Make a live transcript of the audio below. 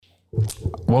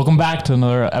Welcome back to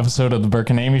another episode of the Burke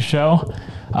and Amy Show.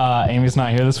 Amy's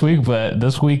not here this week, but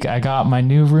this week I got my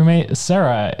new roommate,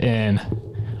 Sarah, in.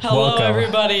 Hello, Welcome.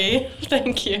 Everybody.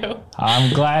 Thank you.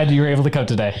 I'm glad you were able to come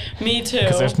today. Me too.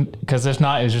 Because if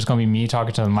not, it's just going to be me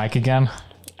talking to the mic again,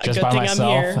 just by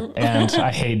myself, and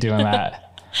I hate doing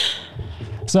that.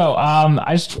 So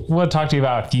I just want to talk to you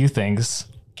about a few things.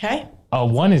 Okay.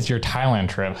 One is your Thailand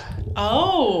trip.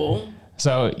 Oh.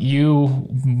 So you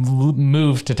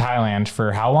moved to Thailand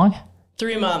for how long?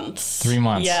 3 months. 3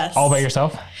 months. Yes. All by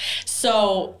yourself?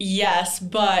 So, yes,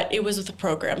 but it was with a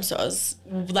program. So I was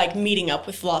like meeting up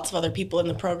with lots of other people in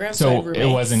the program. So it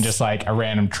wasn't just like a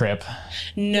random trip?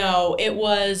 No, it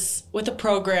was with a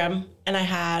program, and I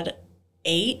had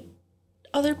 7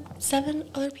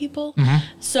 other people.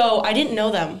 Mm-hmm. So I didn't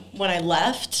know them when I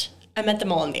left. I met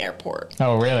them all in the airport.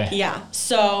 Oh, really? Yeah.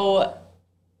 So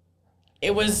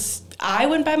I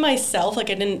went by myself. Like,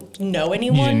 I didn't know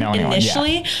anyone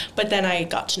initially, yeah. But then I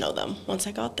got to know them once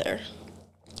I got there.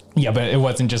 Yeah, but it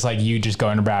wasn't just like you just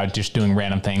going about just doing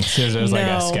random things. There was like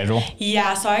a schedule.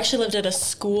 Yeah, so I actually lived at a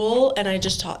school, and I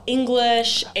just taught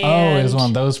English. And it was one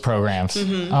of those programs.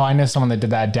 Mm-hmm. Oh, I know someone that did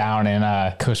that down in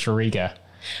Costa Rica.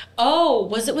 Oh,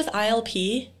 was it with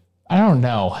ILP? I don't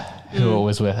know who it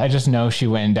was with. I just know she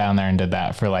went down there and did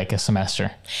that for like a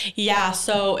semester. Yeah,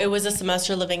 so it was a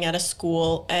semester living at a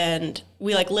school, and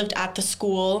we like lived at the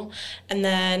school, and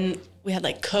then we had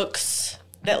like cooks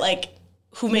that like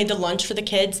who made the lunch for the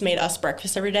kids, made us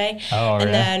breakfast every day. Oh, and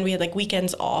really? then we had like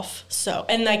weekends off, so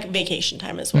and like vacation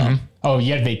time as well. Mm-hmm. Oh,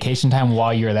 you had vacation time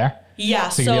while you were there? Yeah.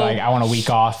 So you'd be like, I want a week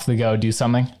off to go do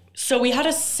something? So we had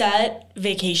a set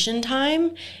vacation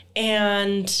time,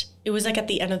 and it was like at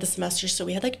the end of the semester, so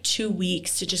we had like 2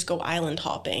 weeks to just go island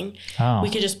hopping. Oh. We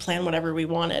could just plan whatever we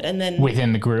wanted, and then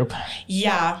within the group.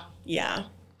 Yeah.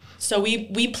 So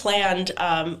we planned.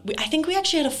 I think we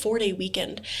actually had a 4-day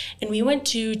weekend, and we went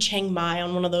to Chiang Mai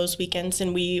on one of those weekends,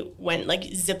 and we went like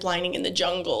ziplining in the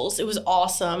jungles. It was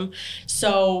awesome.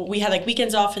 So we had like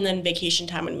weekends off and then vacation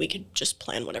time, and we could just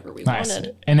plan whatever we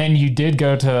wanted. And then you did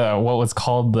go to what was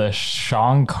called the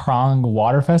Songkran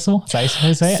Water Festival. Is that how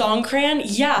you say it? Songkran,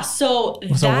 yeah. So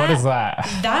what is that?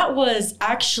 That was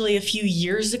actually a few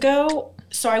years ago.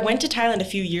 So I went to Thailand a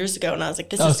few years ago, and I was like,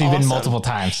 this is awesome. Oh, so you've been multiple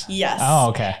times? Yes. Oh,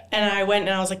 okay. And I went,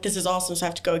 and I was like, this is awesome, so I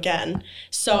have to go again.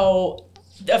 So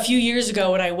a few years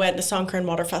ago when I went, the Songkran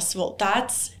Water Festival,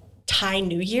 that's Thai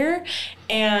New Year,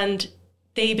 and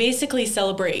they basically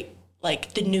celebrate,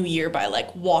 like, the New Year by,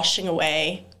 like, washing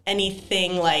away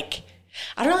anything, like,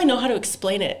 I don't really know how to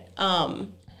explain it.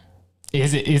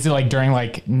 Is it like during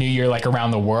like New Year, like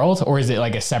around the world, or is it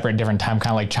like a separate different time,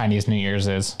 kind of like Chinese New Year's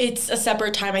is? It's a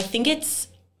separate time. I think it's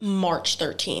March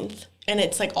 13th, and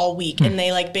it's like all week, and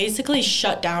they like basically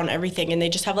shut down everything, and they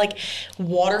just have like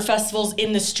water festivals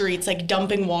in the streets, like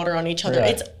dumping water on each other.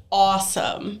 Really? It's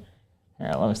awesome. All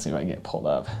right, let me see if I can get pulled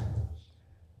up.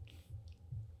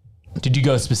 Did you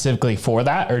go specifically for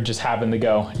that, or just happened to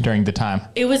go during the time?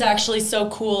 It was actually so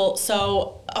cool.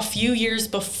 So a few years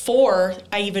before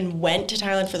I even went to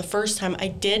Thailand for the first time, I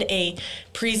did a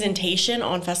presentation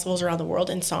on festivals around the world,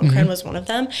 and Songkran was one of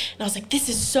them. And I was like, this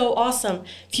is so awesome.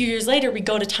 A few years later, we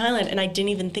go to Thailand, and I didn't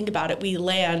even think about it. We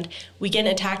land, we get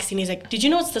in a taxi, and he's like, did you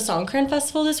know it's the Songkran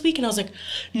festival this week? And I was like,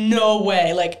 no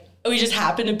way. Like, we just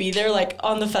happened to be there, like,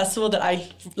 on the festival that I,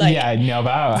 like... Yeah, I know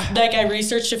about. Like, I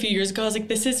researched a few years ago. I was like,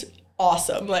 this is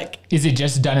awesome. Like, is it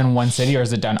just done in one city, or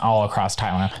is it done all across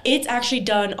Thailand? It's actually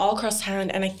done all across Thailand,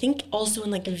 and I think also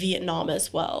in like Vietnam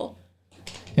as well.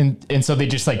 And so they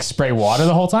just like spray water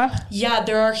the whole time? Yeah,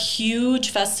 there are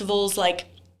huge festivals. Like,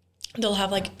 they'll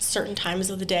have like certain times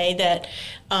of the day that,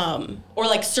 or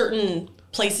like certain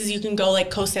places you can go. Like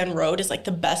Koh San Road is like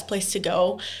the best place to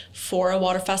go for a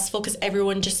water festival, because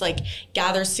everyone just like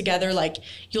gathers together. Like,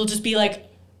 you'll just be like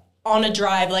on a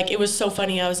drive. Like, it was so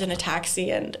funny. I was in a taxi,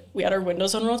 and we had our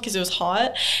windows unrolled because it was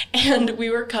hot, and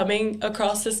we were coming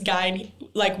across this guy, and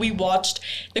like we watched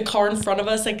the car in front of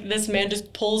us. Like, this man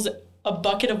just pulls a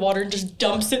bucket of water and just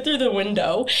dumps it through the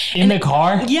window. In the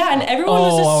car? Yeah, and everyone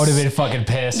was just... I would have been fucking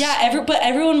pissed. Yeah, but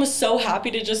everyone was so happy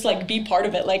to just like be part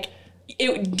of it. Like,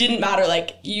 it didn't matter.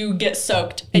 Like, you get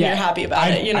soaked and you're happy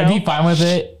about it, you know? I'd be fine with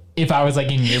it if I was like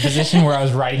in your position where I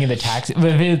was riding in the taxi.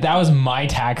 But if that was my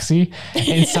taxi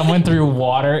and someone threw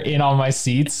water in on my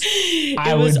seats,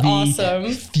 I would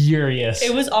be furious.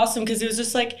 It was awesome because it was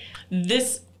just like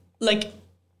this, like,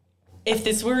 if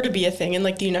this were to be a thing in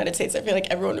like the United States, I feel like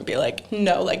everyone would be like,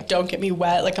 no, like, don't get me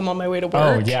wet. Like, I'm on my way to work.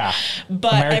 Oh yeah.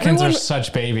 But Americans are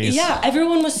such babies. Yeah.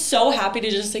 Everyone was so happy to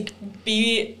just like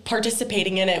be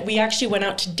participating in it. We actually went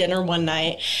out to dinner one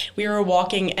night. We were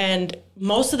walking, and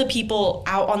most of the people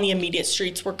out on the immediate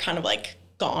streets were kind of like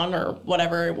gone or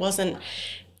whatever. It wasn't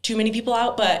too many people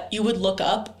out, but you would look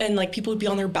up and like people would be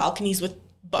on their balconies with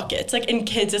buckets, like, and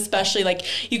kids especially, like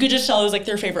you could just tell it was like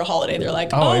their favorite holiday. They're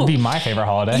like, oh, it'd be my favorite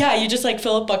holiday. Yeah, you just like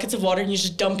fill up buckets of water and you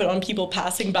just dump it on people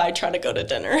passing by trying to go to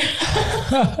dinner.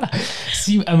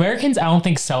 See, Americans, I don't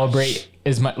think celebrate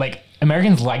as much. Like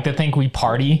Americans like to think we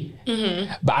party,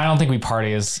 but I don't think we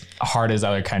party as hard as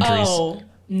other countries. Oh,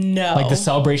 no. Like the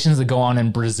celebrations that go on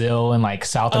in Brazil and like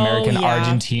South America and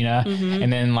Argentina,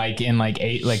 and then like in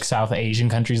like South Asian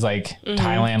countries like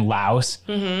Thailand, Laos,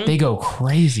 they go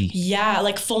crazy. Yeah,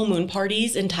 like full moon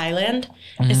parties in Thailand,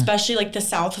 especially like the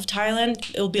south of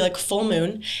Thailand. It'll be like full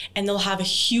moon, and they'll have a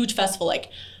huge festival, like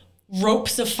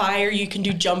ropes of fire you can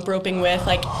do jump roping with.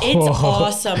 Like it's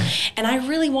awesome. And I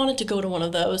really wanted to go to one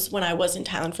of those when I was in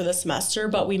Thailand for the semester,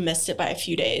 but we missed it by a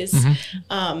few days.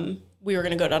 We were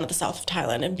going to go down to the south of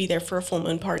Thailand and be there for a full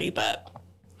moon party, but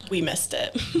we missed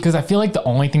it. Because I feel like the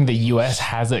only thing the U.S.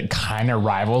 has that kind of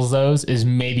rivals those is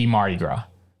maybe Mardi Gras.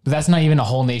 But that's not even a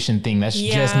whole nation thing. That's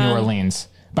just New Orleans.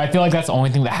 But I feel like that's the only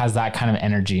thing that has that kind of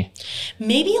energy.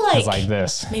 Maybe like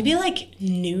this. Maybe like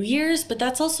New Year's, but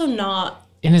that's also not.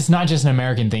 And it's not just an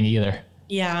American thing either.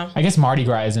 Yeah. I guess Mardi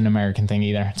Gras is an American thing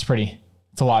either. It's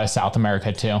a lot of South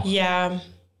America too. Yeah.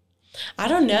 I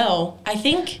don't know. I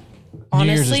think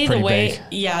honestly the way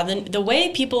the way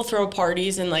people throw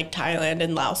parties in like Thailand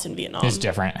and Laos and Vietnam is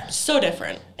different. So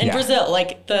different. In Brazil,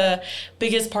 like the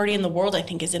biggest party in the world I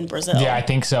think is in Brazil. Yeah, I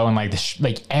think so. And like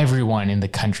like everyone in the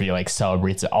country like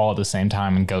celebrates it all at the same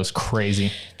time and goes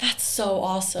crazy. That's so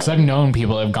awesome. Because I've known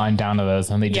people that have gone down to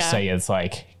those and they just say it's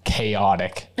like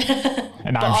chaotic.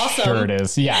 And I'm sure it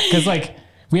is. Yeah, because like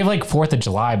we have like 4th of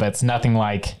July, but it's nothing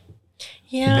like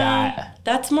that.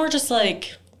 That's more just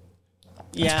like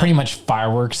it's pretty much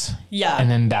fireworks. Yeah.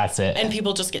 And then that's it. And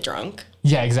people just get drunk.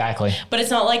 Yeah, exactly. But it's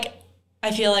not like,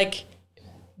 I feel like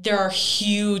there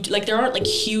aren't like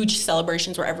huge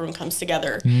celebrations where everyone comes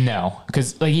together. No,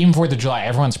 because like even 4th of July,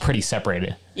 everyone's pretty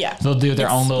separated. Yeah. They'll do their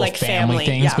own little like family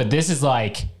things, yeah. But this is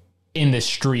like in the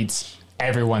streets,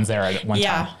 everyone's there at one time.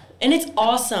 Yeah. And it's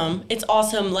awesome. It's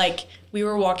awesome. Like we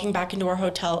were walking back into our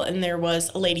hotel and there was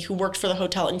a lady who worked for the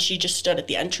hotel and she just stood at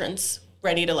the entrance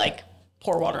ready to like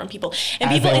pour water on people.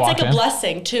 And people, it's like a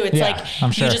blessing too. It's like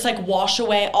you just like wash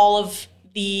away all of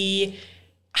the,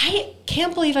 I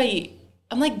can't believe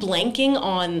I'm like blanking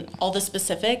on all the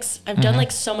specifics. I've done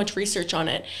like so much research on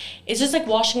it. It's just like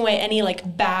washing away any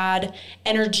like bad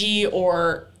energy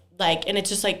or like, and it's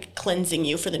just like cleansing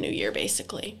you for the new year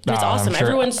basically. And it's awesome. Sure.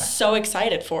 Everyone's so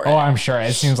excited for it. Oh, I'm sure.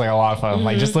 It seems like a lot of fun.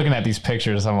 Like just looking at these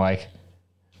pictures, I'm like,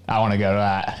 I want to go to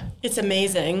that. It's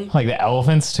amazing. Like the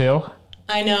elephants too.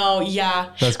 I know,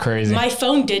 yeah. That's crazy. My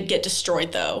phone did get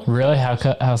destroyed though. Really? How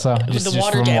so? Just the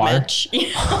water damage.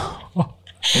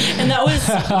 And that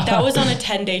was on a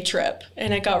 10-day trip,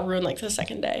 and it got ruined like the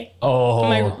second day.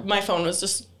 Oh. My phone was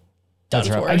just done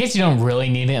for. I guess you don't really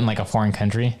need it in like a foreign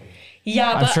country.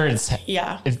 Yeah, I'm sure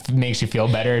it makes you feel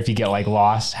better if you get like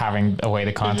lost having a way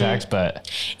to contact, but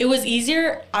it was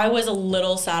easier. I was a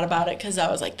little sad about it because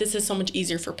I was like, this is so much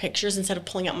easier for pictures instead of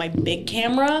pulling out my big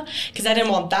camera because I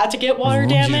didn't want that to get water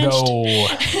damaged.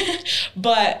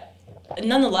 But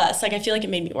nonetheless, like I feel like it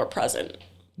made me more present.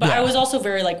 But I was also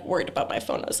very like worried about my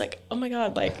phone. I was like, oh my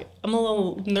God, like I'm a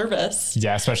little nervous.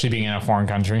 Yeah, especially being in a foreign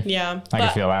country. Yeah. I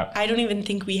can feel that. I don't even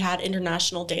think we had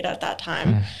international data at that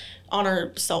time on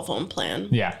our cell phone plan.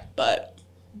 Yeah. But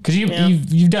because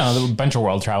you've done a bunch of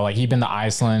world travel. Like you've been to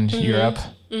Iceland, Europe.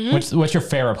 What's your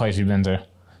favorite place you've been to?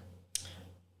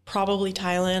 Probably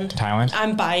Thailand. Thailand?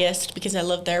 I'm biased because I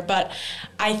lived there, but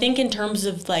I think in terms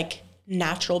of like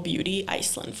natural beauty,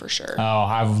 Iceland for sure. Oh,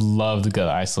 I've loved to go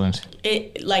to Iceland.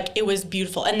 It was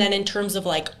beautiful. And then in terms of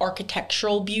like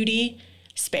architectural beauty,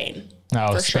 Spain.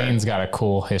 Oh, Spain's got a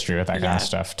cool history with that kind of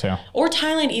stuff too. Or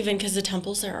Thailand even, because the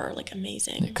temples there are like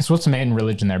amazing. Because what's the main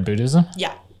religion there? Buddhism?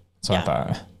 Yeah. So I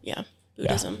thought. Yeah,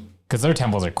 Buddhism. Because their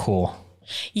temples are cool.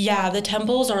 Yeah, the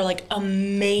temples are like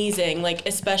amazing. Like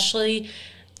especially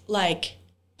like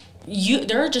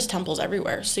there are just temples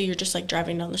everywhere. So you're just like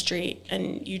driving down the street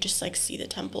and you just like see the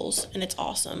temples and it's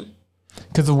awesome.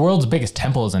 Because the world's biggest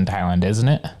temple is in Thailand, isn't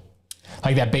it?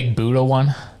 Like that big Buddha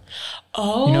one.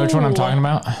 Oh. You know which one I'm talking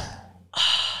about?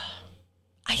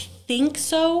 I think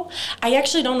so. I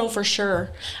actually don't know for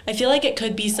sure. I feel like it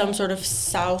could be some sort of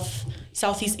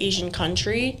Southeast Asian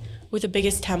country with the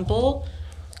biggest temple.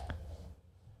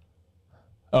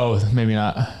 Oh, maybe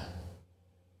not.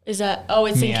 Is that? Oh,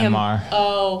 it's Myanmar.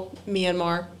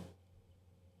 Myanmar.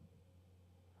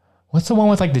 What's the one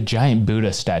with like the giant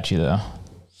Buddha statue though?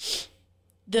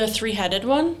 The 3-headed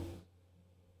one?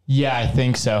 Yeah, I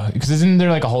think so. Because isn't there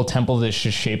like a whole temple that's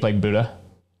just shaped like Buddha?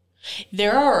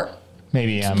 There are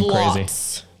maybe I'm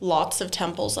crazy. Lots of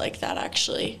temples like that,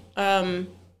 actually. Oh,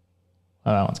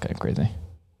 that one's kind of crazy.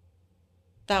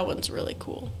 That one's really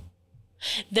cool.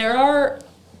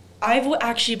 I've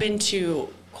actually been to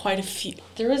quite a few.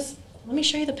 Let me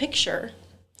show you the picture.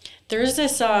 There's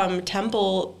this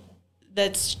temple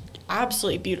that's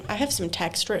absolutely beautiful. I have some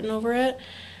text written over it,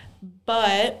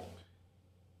 but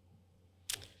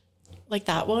like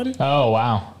that one. Oh,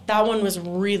 wow. That one was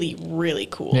really, really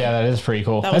cool. Yeah, that is pretty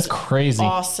cool. That's crazy.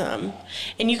 Awesome.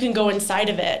 And you can go inside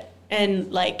of it and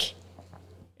like,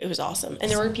 it was awesome. And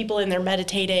there were people in there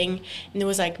meditating and there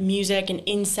was like music and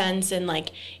incense and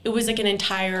like, it was like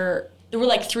there were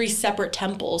like 3 separate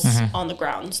temples on the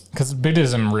grounds. Because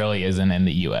Buddhism really isn't in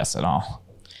the U.S. at all.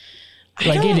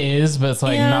 Like it is, but it's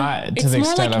like not to the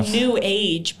extent of... It's more like New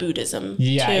Age Buddhism,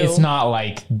 yeah, too. It's not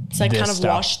like it's like kind of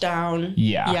stuff. Washed down.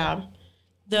 Yeah. Yeah.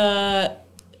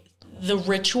 The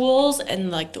rituals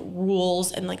and like the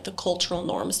rules and like the cultural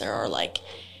norms there are like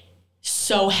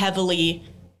so heavily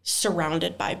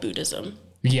surrounded by Buddhism.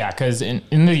 Yeah, because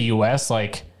in the U.S.,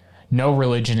 like no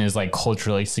religion is like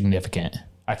culturally significant,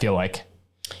 I feel like.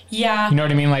 Yeah. You know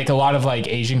what I mean? Like a lot of like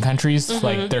Asian countries,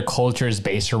 like their culture is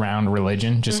based around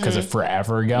religion just because of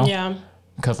forever ago. Yeah.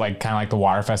 Because like kind of like the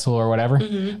water festival or whatever.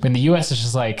 But in the U.S., it's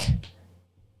just like,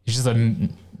 it's just a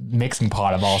mixing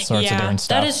pot of all sorts of different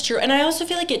stuff. That is true. And I also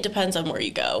feel like it depends on where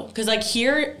you go. Because like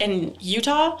here in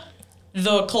Utah,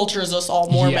 the culture is just all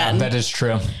Mormon. Yeah, that is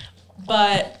true.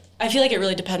 But I feel like it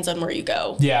really depends on where you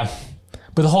go. Yeah.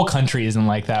 But the whole country isn't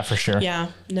like that for sure. Yeah,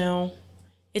 no.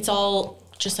 It's all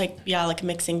just like, like a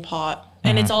mixing pot.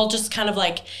 And it's all just kind of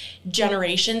like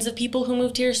generations of people who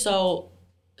moved here. So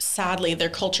sadly, their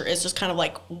culture is just kind of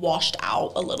like washed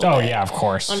out a little bit. Oh, yeah, of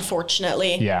course.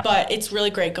 Unfortunately. Yeah. But it's really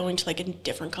great going to like a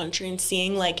different country and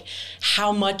seeing like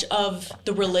how much of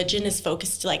the religion is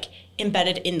focused, like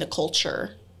embedded in the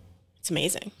culture. It's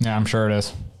amazing. Yeah, I'm sure it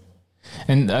is.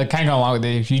 And kind of going along with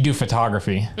it, you do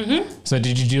photography. So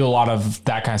did you do a lot of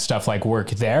that kind of stuff, like work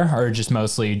there, or just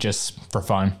mostly just for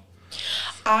fun?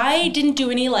 I didn't do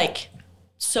any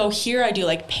so here I do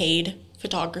like paid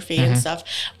photography and stuff,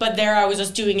 but there I was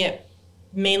just doing it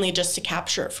mainly just to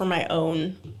capture it for my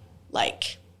own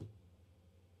like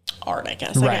art, I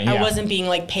guess. Like, I wasn't being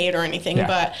like paid or anything,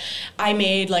 but I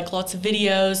made like lots of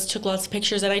videos, took lots of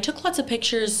pictures, and I took lots of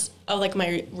pictures of like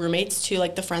my roommates too,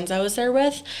 like the friends I was there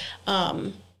with.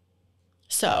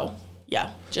 So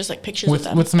yeah, just like pictures of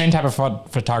them. What's the main type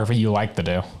of photography you like to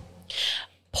do?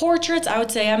 Portraits. I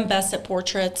would say I'm best at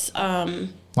portraits.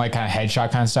 Like kind of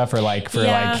headshot kind of stuff, or like for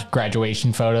like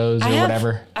graduation photos or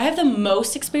whatever? I have the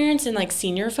most experience in like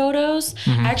senior photos.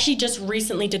 I actually just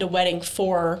recently did a wedding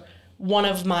for one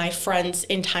of my friends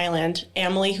in Thailand,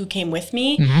 Emily, who came with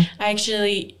me. I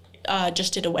actually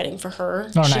just did a wedding for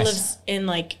her. Oh, she nice.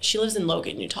 She lives in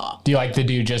Logan, Utah. Do you like to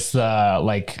do just the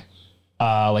like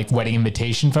wedding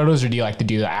invitation photos, or do you like to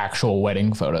do the actual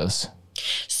wedding photos?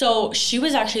 So she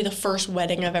was actually the first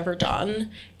wedding I've ever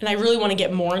done, and I really want to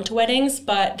get more into weddings,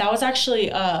 but that was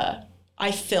actually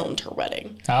I filmed her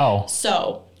wedding. Oh.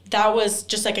 So that was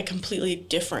just like a completely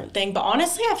different thing. But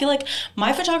honestly, I feel like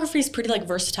my photography is pretty like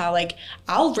versatile. Like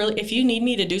if you need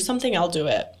me to do something, I'll do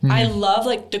it. I love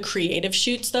like the creative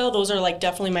shoots though. Those are like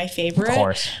definitely my favorite. Of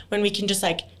course. When we can just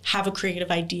like have a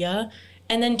creative idea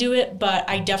and then do it. But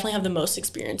I definitely have the most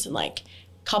experience in like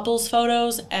couples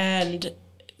photos and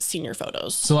senior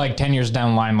photos. So like 10 years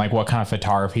down the line, like what kind of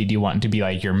photography do you want to be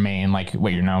like your main, like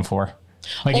what you're known for?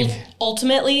 Like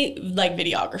ultimately like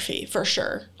videography for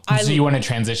sure. So you want to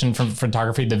transition from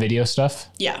photography to video stuff?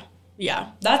 Yeah.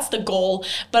 That's the goal.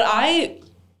 But I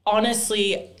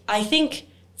think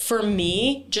for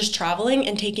me, just traveling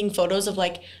and taking photos of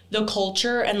like the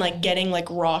culture and like getting like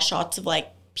raw shots of like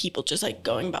people just like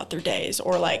going about their days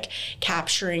or like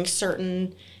capturing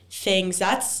certain things.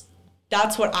 That's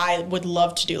what I would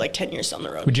love to do like 10 years down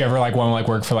the road. Would you ever like want to like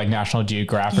work for like National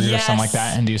Geographic or something like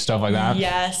that and do stuff like that?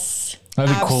 Yes.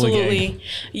 That'd be absolutely cool.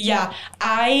 Yeah.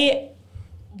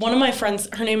 One of my friends,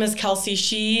 her name is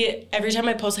Kelsey, every time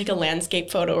I post like a landscape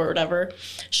photo or whatever,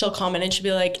 she'll comment and she'll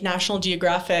be like, National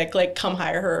Geographic, like come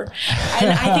hire her.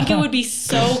 And I think it would be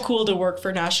so cool to work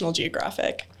for National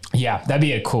Geographic. Yeah, that'd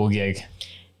be a cool gig.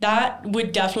 That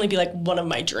would definitely be like one of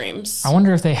my dreams. I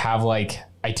wonder if they have like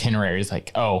itineraries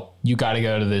like, oh, you got to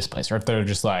go to this place, or if they're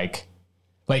just like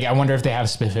I wonder if they have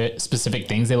specific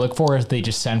things they look for, or if they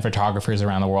just send photographers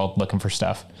around the world looking for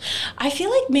stuff. I feel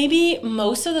like maybe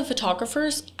most of the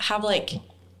photographers have like,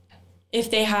 if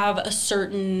they have a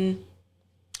certain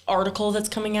article that's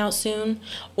coming out soon,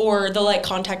 or they'll like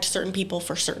contact certain people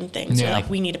for certain things. Yeah. Or like,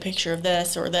 we need a picture of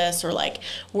this, or like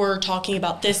we're talking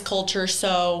about this culture.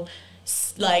 So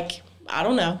like, I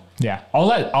don't know. Yeah. All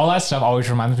that stuff always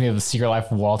reminds me of The Secret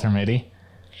Life of Walter Mitty.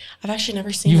 I've actually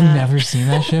never seen that. You've never seen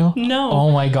that show? No.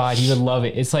 Oh my God. You would love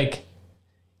it. It's like,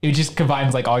 it just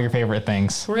combines like all your favorite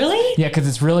things. Really? Yeah. Cause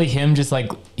it's really him just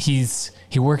like, he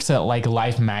works at like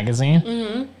Life magazine.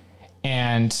 Mm-hmm.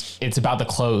 And it's about the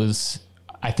clothes,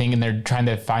 I think. And they're trying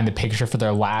to find the picture for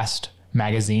their last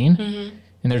magazine. Mm-hmm.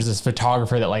 And there's this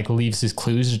photographer that like leaves his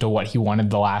clues to what he wanted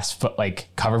the last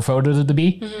cover photo to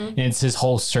be. Mm-hmm. And it's his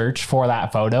whole search for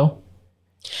that photo.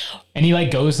 And he like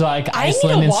goes to like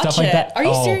Iceland and stuff like that. Are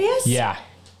you serious? Yeah.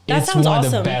 That sounds one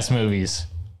awesome. of the best movies.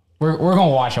 We're going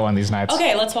to watch it one of these nights.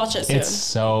 Okay, let's watch it soon. It's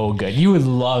so good. You would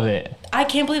love it. I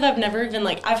can't believe I've never even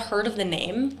like, I've heard of the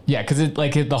name. Yeah, because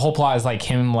the whole plot is like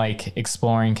him like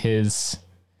exploring his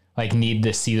like need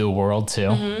to see the world too.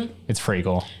 Mm-hmm. It's pretty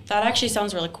cool. That actually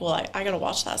sounds really cool. I gotta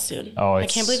watch that soon. Oh,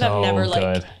 it's I can't believe so I've never good.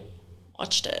 like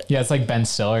watched it. Yeah, it's like Ben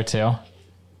Stiller too,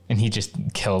 and he just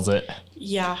kills it.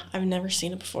 Yeah, I've never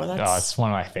seen it before. It's one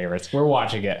of my favorites. We're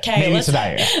watching it. Okay, maybe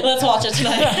tonight. Let's watch it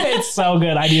tonight. It's so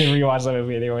good. I need to rewatch that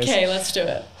movie anyways. Okay, let's do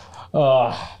it.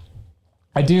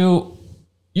 I do.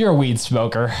 You're a weed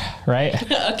smoker, right?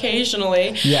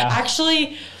 Occasionally. Yeah.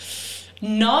 Actually,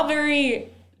 not very.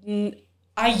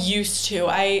 I used to.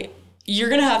 You're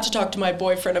going to have to talk to my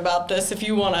boyfriend about this if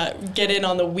you want to get in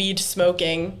on the weed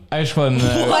smoking. I just want to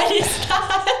know. What is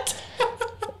that?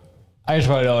 I just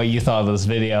want to know what you thought of this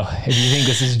video. If you think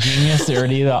this is genius or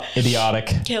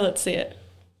idiotic. Okay, let's see it.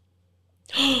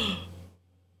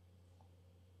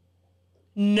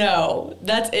 No,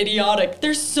 that's idiotic.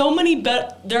 There's so many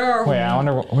there are. Wait, I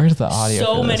wonder where's the audio.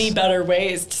 So many better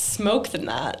ways to smoke than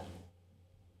that.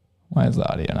 Why is the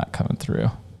audio not coming through?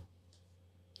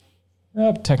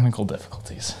 Technical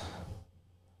difficulties.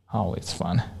 Always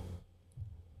fun.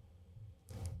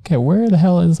 Okay, where the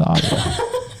hell is the audio?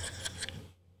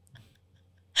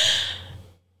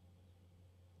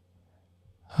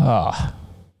 Oh,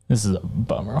 this is a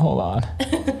bummer. Hold on.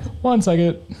 1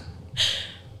 second.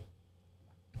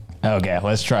 Okay,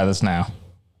 let's try this now.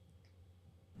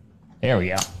 There we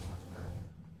go.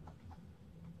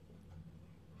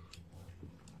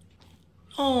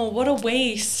 Oh, what a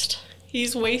waste.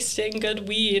 He's wasting good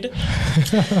weed.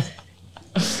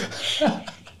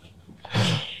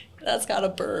 That's gotta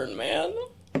burn, man.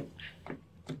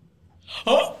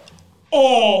 Oh,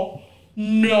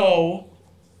 no.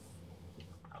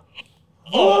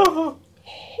 Oh.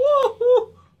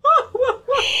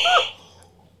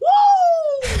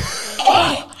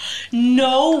 Oh,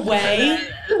 no way.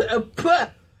 Oh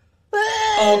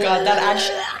God, that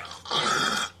actually.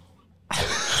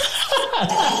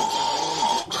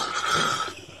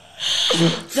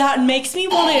 That makes me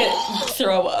want to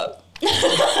throw up.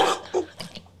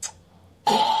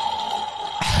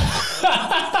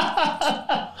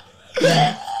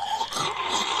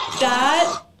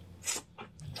 That.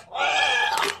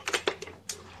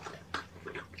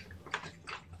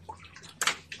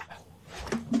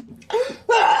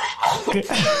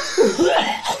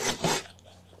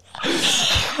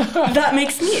 That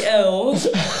makes me ill.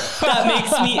 That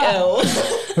makes me ill.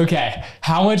 Okay,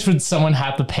 how much would someone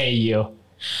have to pay you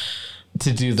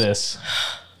to do this?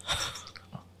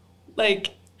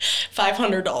 Like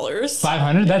 $500.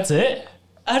 $500? That's it?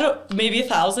 I don't. Maybe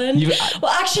 $1,000.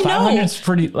 Well, actually, 500 is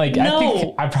pretty. Like, no. I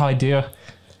think I probably do.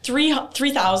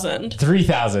 3,000.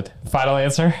 3,000. Final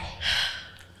answer.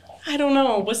 I don't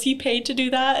know. Was he paid to do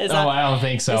that? I don't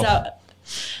think so.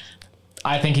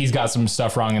 I think he's got some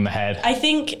stuff wrong in the head. I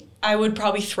think I would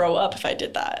probably throw up if I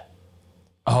did that.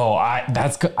 Oh, I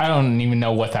don't even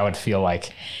know what that would feel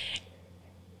like.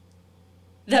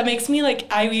 That makes me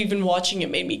like, even watching it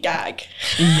made me gag.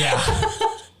 Yeah.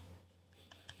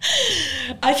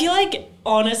 I feel like,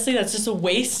 honestly, that's just a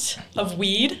waste of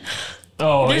weed.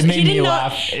 Oh, it made me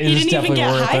laugh. He didn't even get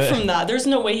high from that. There's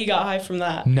no way he got high from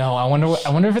that. No, I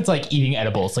wonder if it's like eating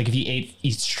edibles. Like if you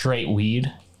eat straight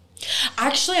weed.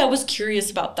 Actually, I was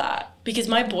curious about that because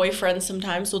my boyfriend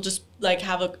sometimes will just like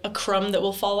have a crumb that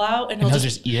will fall out and he'll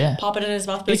just eat it. Pop it in his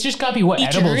mouth. It's just gotta be what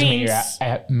edibles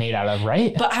made out of,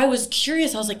 right? But I was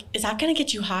curious. I was like, is that gonna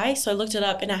get you high? So I looked it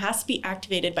up and it has to be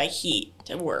activated by heat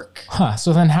to work. Huh.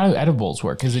 So then how do edibles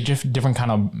work? Is it just different kind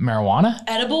of marijuana?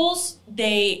 Edibles,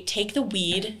 they take the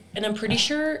weed and I'm pretty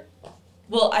sure,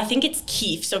 well, I think it's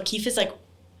keef. So keef is like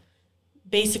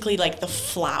basically like the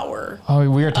flour. Oh,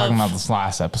 we were talking about this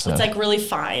last episode. It's like really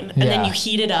fine. And then you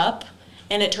heat it up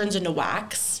and it turns into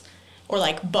wax or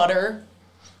like butter.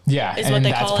 Yeah, is and what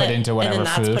they that's call put it. into whatever and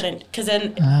then that's food. put in because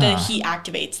then the heat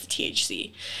activates the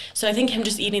THC. So I think him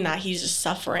just eating that, he's just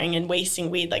suffering and wasting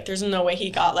weed. Like there's no way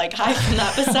he got like high from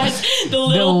that besides the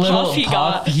little puff he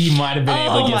got. He might have been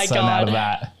able to Oh get something out of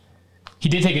that. He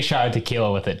did take a shot of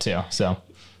tequila with it too, so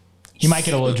he might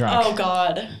get a little drunk. Oh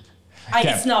God.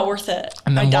 It's not worth it.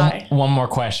 And then I die. one more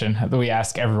question that we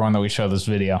ask everyone that we show this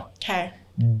video. Okay.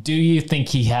 Do you think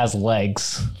he has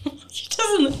legs? He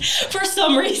doesn't, for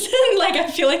some reason, like I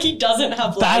feel like he doesn't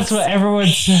have legs. That's what everyone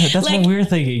said. That's Like, what we're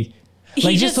thinking.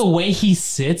 Like just the way he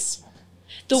sits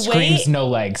screams no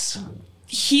legs.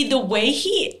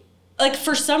 Like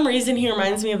for some reason he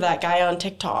reminds me of that guy on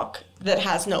TikTok that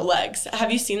has no legs.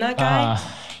 Have you seen that guy?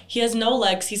 He has no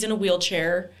legs. He's in a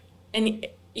wheelchair and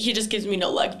he just gives me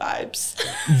no leg vibes.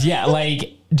 Yeah,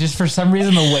 like just for some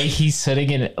reason the way he's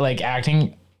sitting and like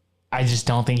acting, I just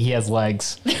don't think he has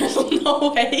legs. There's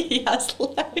no way he has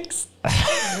legs.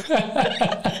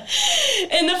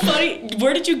 And the funny,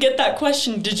 where did you get that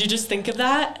question? Did you just think of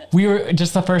that? We were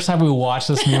just the first time we watched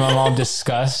this, me and my mom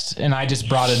discussed, and I just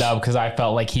brought it up because I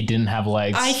felt like he didn't have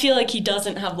legs. I feel like he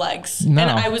doesn't have legs. No.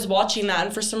 And I was watching that,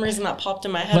 and for some reason that popped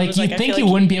in my head. Like you'd think you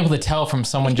wouldn't be able to tell from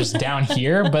someone just down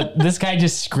here, but this guy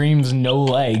just screams no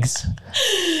legs.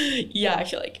 Yeah, I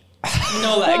feel like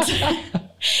no legs.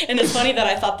 And it's funny that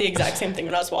I thought the exact same thing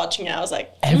when I was watching it. I was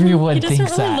like, everyone he doesn't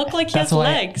thinks really that. look like he has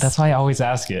legs. That's why I always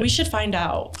ask it. We should find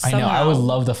out somehow. I know. I would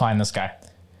love to find this guy.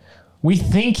 We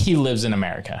think he lives in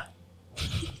America.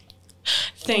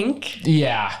 Think?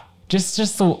 Yeah. Just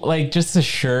the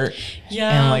shirt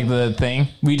and like the thing.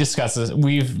 We discussed this.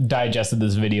 We've digested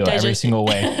this video every single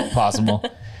way possible.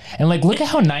 And like, look at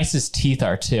how nice his teeth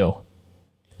are too.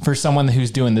 For someone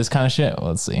who's doing this kind of shit. Well,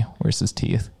 let's see. Where's his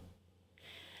teeth?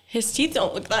 His teeth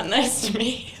don't look that nice to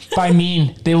me. I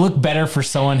mean, they look better for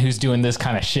someone who's doing this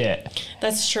kind of shit.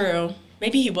 That's true.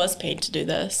 Maybe he was paid to do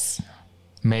this.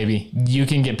 Maybe. You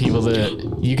can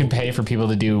pay for people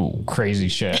to do crazy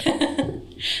shit.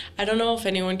 I don't know if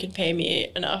anyone could pay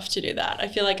me enough to do that. I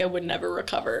feel like I would never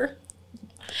recover.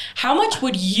 How much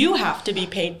would you have to be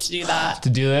paid to do that? To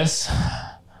do this?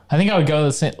 I think I would go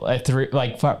the same,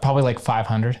 probably like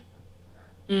 500.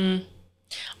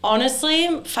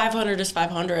 Honestly, 500 is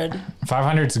 500.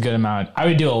 500 is a good amount. I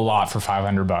would do a lot for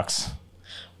 $500.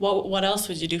 What else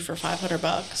would you do for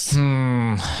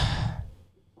 $500?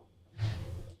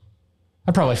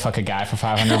 I'd probably fuck a guy for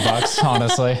 $500,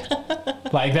 honestly.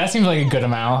 Like, that seems like a good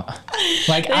amount.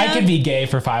 Like, yeah. I could be gay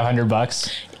for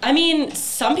 $500. I mean,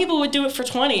 some people would do it for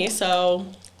 20, so.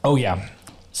 Oh, yeah.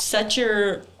 Set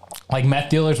your. Like, meth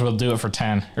dealers will do it for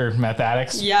 10, or meth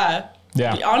addicts. Yeah.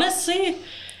 Yeah. Honestly,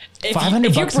 if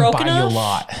 $500 you're broke buy enough, you a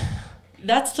lot.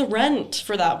 That's the rent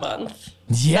for that month.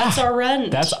 Yeah. That's our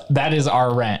rent. That is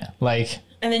our rent. Like.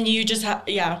 And then you just have,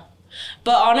 yeah.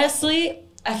 But honestly,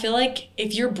 I feel like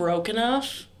if you're broke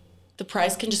enough, the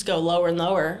price can just go lower and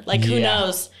lower. Like, who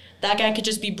knows? That guy could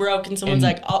just be broke and someone's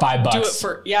like, I'll $5. do it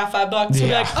for, $5. Yeah. We'll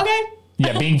be like, okay.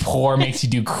 Yeah, being poor makes you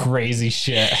do crazy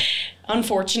shit.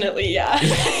 Unfortunately, yeah.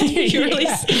 You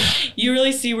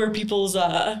really see where people's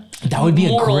that would be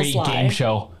a great game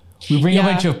show. We bring a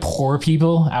bunch of poor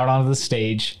people out onto the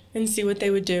stage. And see what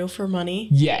they would do for money.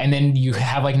 Yeah, and then you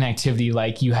have like an activity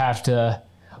like you have to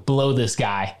blow this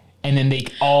guy. And then they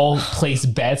all place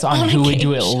bets on who would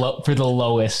do it for the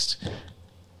lowest.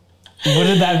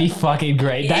 Wouldn't that be fucking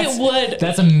great? It would.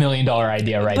 That's $1 million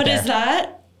idea right there. But is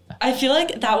that... I feel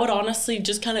like that would honestly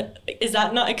just kind of... Is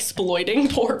that not exploiting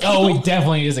poor people? Oh, it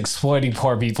definitely is exploiting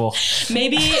poor people.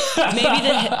 Maybe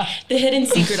the hidden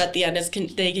secret at the end is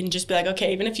they can just be like,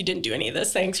 okay, even if you didn't do any of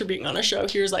this, thanks for being on a show.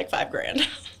 Here's like $5,000.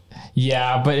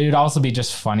 Yeah, but it would also be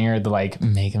just funnier to like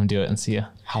make them do it and see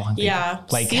how long.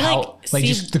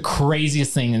 Just the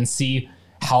craziest thing and see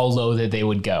how low that they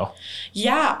would go.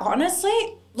 Yeah,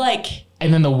 honestly, like.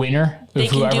 And then the winner, they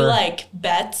can do like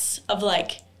bets of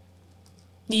like.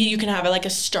 You can have like a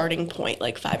starting point,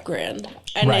 like $5,000,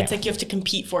 and it's like you have to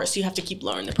compete for it, so you have to keep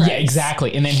lowering the price. Yeah,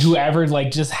 exactly. And then whoever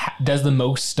like just does the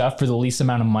most stuff for the least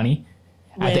amount of money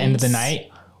at the end of the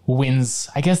night wins.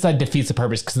 I guess that defeats the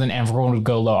purpose because then everyone would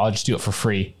go low. I'll just do it for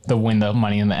free. They'll win the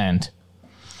money in the end.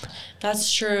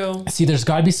 That's true. See, there's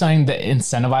got to be something that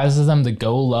incentivizes them to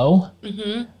go low,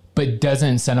 but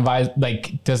doesn't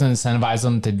incentivize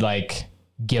them to like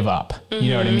give up.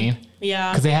 You know what I mean?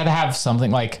 Yeah. Because they had to have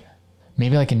something like.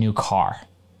 Maybe like a new car.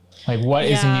 Like what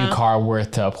is a new car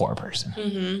worth to a poor person?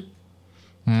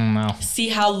 I don't know. See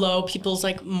how low people's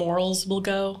like morals will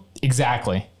go.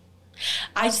 Exactly.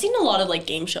 I've seen a lot of like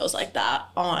game shows like that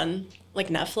on like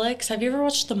Netflix. Have you ever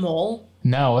watched The Mole?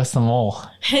 No, what's The Mole?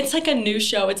 It's like a new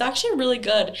show. It's actually really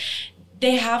good.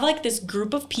 they have like this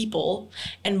group of people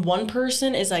and one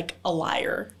person is like a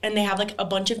liar and they have like a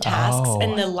bunch of tasks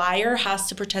and the liar has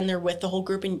to pretend they're with the whole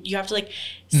group and you have to like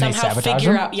somehow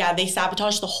figure out. Yeah, they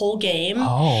sabotage the whole game.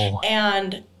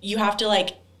 And you have to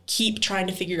like keep trying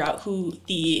to figure out who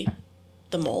the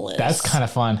mole is. That's kind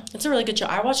of fun. It's a really good show.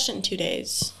 I watched it in 2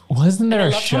 days. Wasn't there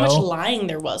a show? I loved how much lying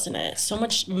there was in it. So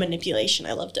much manipulation.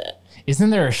 I loved it.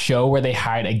 Isn't there a show where they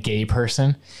hide a gay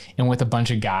person and with a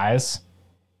bunch of guys,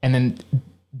 and then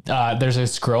there's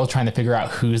this girl trying to figure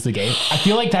out who's the gay? I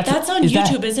feel like that's on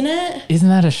YouTube, isn't it? Isn't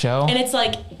that a show? And it's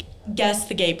like guess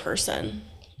the gay person,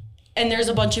 and there's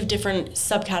a bunch of different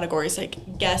subcategories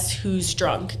like guess who's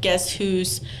drunk, guess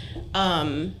who's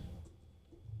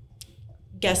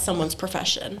guess someone's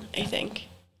profession, I think.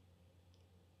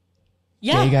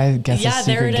 Yeah. Gay guy guess a secret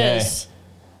there it gay. is.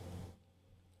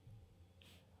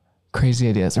 Crazy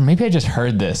ideas. Or maybe I just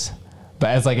heard this, but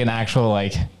as like an actual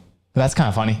like, that's kind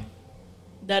of funny.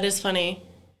 That is funny.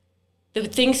 The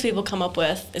things people come up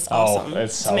with is awesome.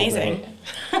 It's so amazing.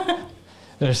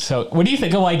 What do you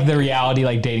think of like the reality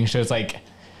like dating shows like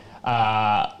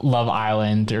Love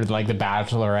Island or like The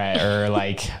Bachelorette or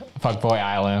like Fuckboy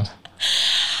Island?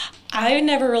 I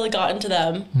never really got into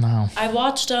them. No. I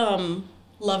watched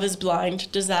Love is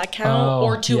Blind. Does that count?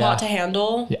 Or Too Hot to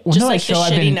Handle? Yeah. Well, just like the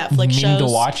shitty Netflix shows. To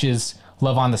watch is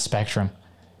Love on the Spectrum.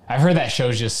 I've heard that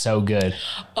show's just so good.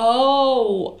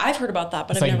 Oh, I've heard about that,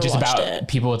 but I've never watched it. It's like just about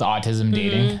people with autism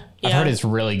dating. I've heard it's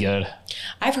really good.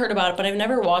 I've heard about it, but I've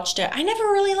never watched it. I never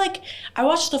really I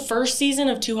watched the first season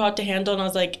of Too Hot to Handle and I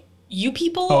was like, you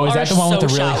people are so shallow. Oh, is that the one with the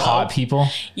really hot people?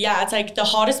 Yeah, it's like the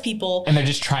hottest people. And they're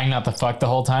just trying not to fuck the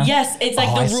whole time? Yes, it's like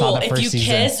the rule. If you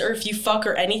kiss or if you fuck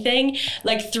or anything,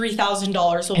 like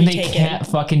 $3,000 will be taken. And they can't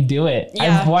fucking do it.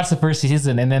 Yeah. I've watched the first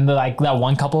season and then like that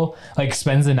one couple like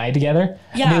spends the night together.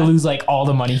 Yeah. And they lose like all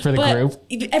the money for the group.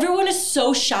 Everyone is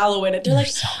so shallow in it. They're like,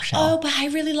 so oh, but I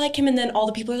really like him. And then all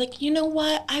the people are like, you know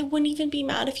what? I wouldn't even be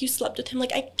mad if you slept with him.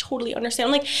 Like, I totally understand.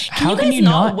 I'm like, can you guys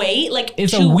not wait like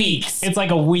it's 2 weeks? It's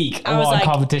like a week long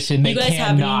competition. They you guys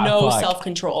have no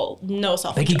self-control. No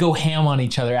self-control. They could go ham on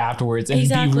each other afterwards and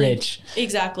be rich.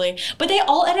 Exactly. But they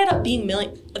all ended up being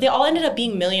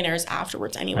millionaires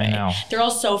afterwards anyway. I know. They're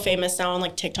all so famous now on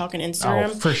like TikTok and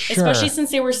Instagram. Oh, for sure. Especially since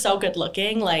they were so good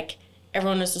looking. Like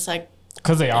everyone was just like,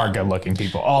 because they are good looking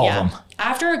people. All of them.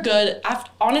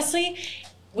 Honestly,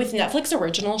 with Netflix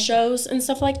original shows and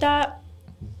stuff like that,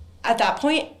 at that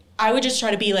point, I would just try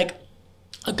to be like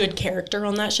a good character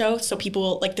on that show so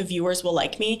people like the viewers will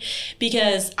like me,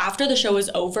 because after the show is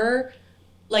over,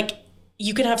 like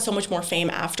you can have so much more fame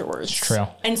afterwards. It's true.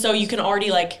 And so you can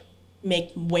already like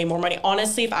make way more money.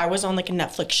 Honestly, if I was on like a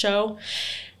Netflix show,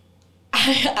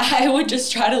 I would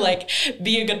just try to like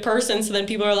be a good person, so then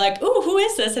people are like, ooh, who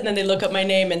is this? And then they look up my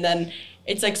name and then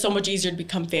it's like so much easier to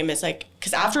become famous. Like,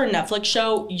 because after a Netflix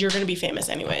show, you're going to be famous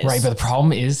anyways. Right. But the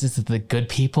problem is that the good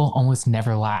people almost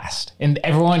never last. And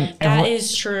everyone that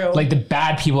is true. Like the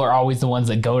bad people are always the ones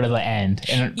that go to the end.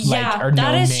 And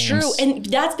that is true. And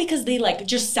that's because they like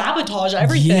just sabotage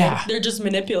everything. Yeah. They're just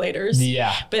manipulators.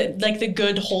 Yeah. But like the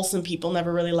good, wholesome people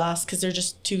never really last because they're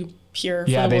just too pure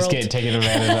for the world. Yeah, they just get taken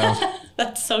advantage of.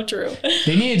 That's so true.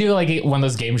 They need to do like one of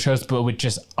those game shows, but with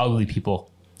just ugly people.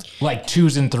 Like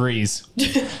 2s and 3s.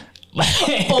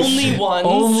 Only ones.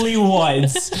 Only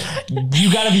ones.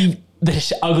 You gotta be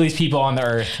the ugliest people on the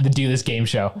earth to do this game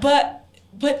show. But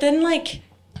then like,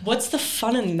 what's the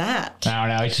fun in that? I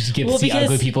don't know. You just get to see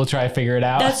ugly people try to figure it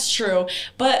out. That's true.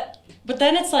 But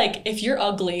then it's like, if you're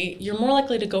ugly, you're more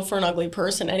likely to go for an ugly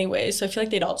person anyway. So I feel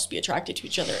like they'd all just be attracted to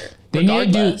each other. They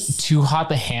need to do Too Hot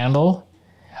to Handle.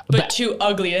 But too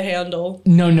ugly to handle.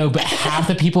 No, but half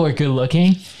the people are good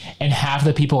looking and half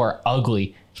the people are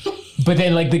ugly. But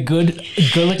then like the good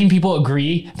looking people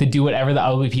agree to do whatever the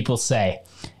ugly people say.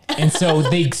 And so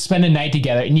they spend a night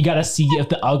together and you got to see if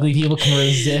the ugly people can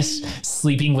resist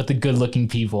sleeping with the good looking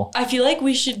people. I feel like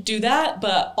we should do that,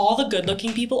 but all the good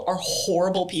looking people are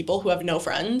horrible people who have no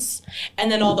friends.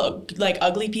 And then all the like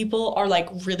ugly people are like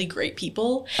really great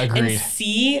people. Agreed. And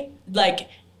see like...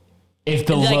 If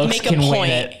the looks can win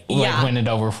it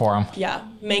over for them. Yeah,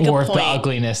 make a point. Or if the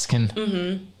ugliness can.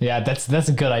 Mm-hmm. Yeah, that's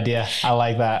a good idea. I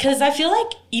like that. Because I feel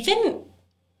like even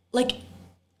like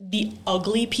the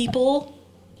ugly people,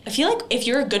 I feel like if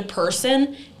you're a good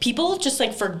person, people just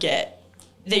like forget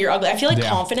that you're ugly. I feel like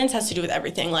confidence has to do with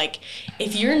everything. Like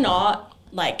if you're not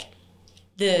like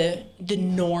the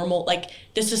normal, like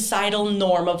the societal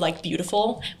norm of like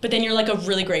beautiful, but then you're like a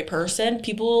really great person,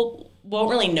 people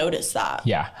won't really notice that.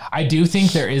 Yeah. I do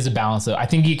think there is a balance though. I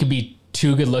think you could be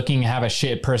too good looking and have a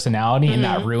shit personality and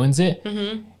that ruins it.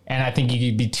 Mm-hmm. And I think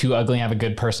you could be too ugly and have a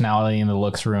good personality and the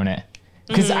looks ruin it.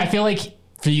 Because I feel like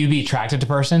for you to be attracted to a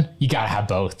person, you gotta have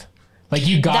both. Like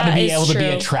you gotta be able to be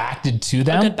attracted to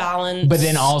them. A good balance. But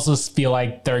then also feel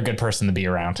like they're a good person to be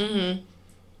around.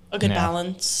 A good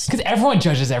balance. Because everyone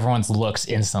judges everyone's looks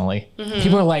instantly.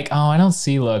 People are like, oh, I don't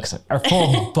see looks. Are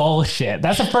full of bullshit.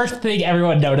 That's the first thing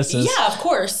everyone notices. Yeah, of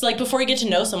course. Like before you get to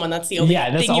know someone, that's the only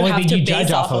that's the only thing you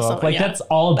judge off of. Like that's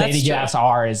all dating apps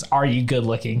are you good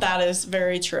looking? That is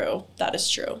very true. That is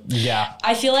true. Yeah.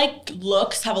 I feel like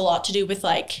looks have a lot to do with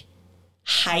like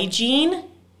hygiene,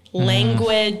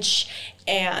 language,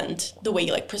 and the way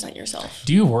you like present yourself.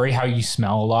 Do you worry how you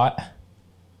smell a lot?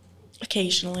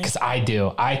 Occasionally. Because I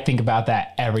do. I think about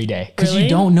that every day. Because Really? you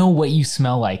don't know what you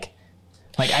smell like.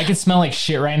 Like, I could smell like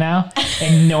shit right now,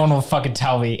 and no one will fucking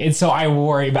tell me. And so I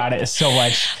worry about it so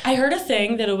much. I heard a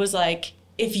thing that it was like,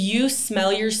 if you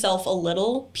smell yourself a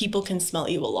little, people can smell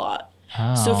you a lot.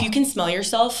 Oh. So if you can smell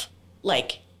yourself,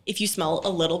 like, if you smell a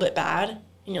little bit bad,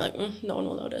 and you're like, no one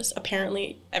will notice.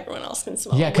 Apparently, everyone else can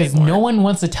smell. Yeah, because no one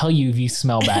wants to tell you if you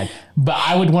smell bad. But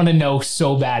I would want to know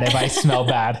so bad if I smell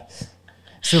bad.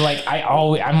 So like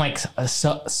I'm like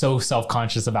so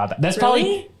self-conscious about that. That's Really?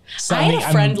 probably something. I had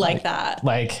a friend like that.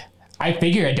 Like I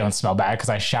figure I don't smell bad because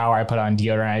I shower, I put on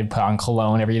deodorant, I put on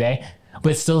cologne every day.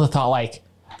 But still the thought like,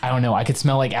 I don't know, I could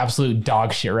smell like absolute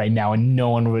dog shit right now and no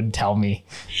one would tell me.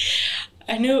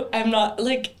 I knew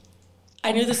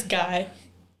this guy,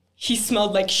 he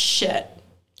smelled like shit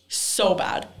so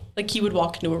bad. Like he would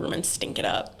walk into a room and stink it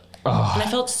up. Oh. And I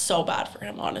felt so bad for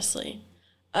him, honestly.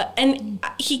 And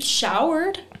he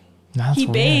showered, That's he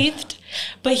weird. bathed,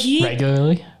 but he,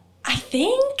 Regularly? I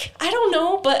think, I don't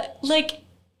know, but like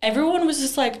everyone was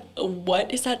just like,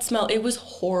 what is that smell? It was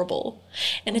horrible.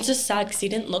 And it's just sad because he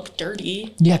didn't look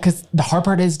dirty. Yeah, because the hard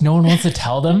part is no one wants to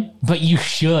tell them, but you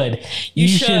should. You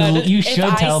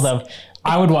should tell them.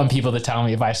 I would want people to tell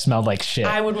me if I smelled like shit.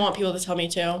 I would want people to tell me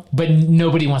too. But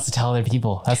nobody wants to tell other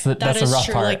people. That's the rough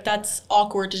true. part. Like that's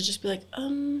awkward to just be like,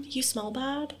 you smell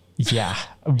bad. Yeah,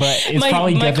 but it's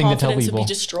probably a good thing to tell My confidence people. would be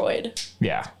destroyed.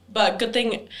 Yeah. But good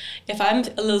thing, if I'm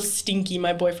a little stinky,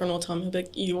 my boyfriend will tell me, he'll be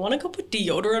like, you want to go put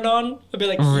deodorant on? I'll be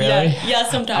like, Really? Yeah,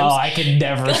 sometimes. Oh, I could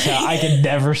never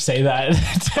say that.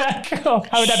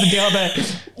 I would have to deal with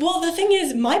it. Well, the thing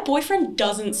is, my boyfriend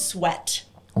doesn't sweat.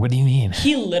 What do you mean?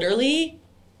 He literally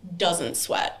doesn't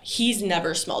sweat. He's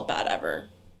never smelled bad ever.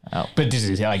 Oh, but does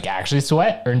he like actually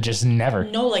sweat or just never?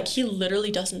 No, like he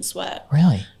literally doesn't sweat.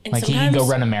 Really? And Like he can go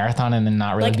run a marathon and then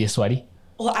not really be sweaty?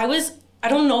 Well, I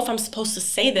don't know if I'm supposed to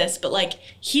say this, but like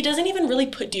he doesn't even really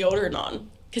put deodorant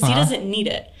on because he doesn't need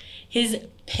it. His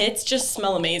pits just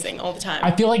smell amazing all the time.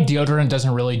 I feel like deodorant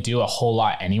doesn't really do a whole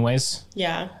lot anyways.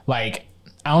 Yeah. Like,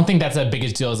 I don't think that's the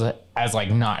biggest deal as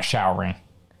like not showering.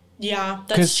 Yeah,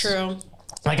 that's true.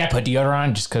 Like I put deodorant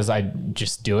on just because I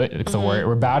just do it because I worry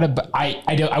about it. But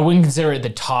I wouldn't consider it the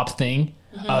top thing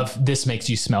of this makes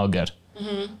you smell good.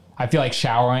 I feel like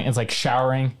showering is like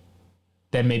showering,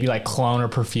 then maybe like cologne or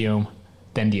perfume,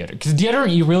 then deodorant. Because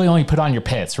deodorant you really only put on your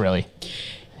pits, really.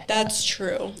 That's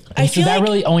true. And so that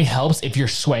really only helps if you're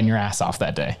sweating your ass off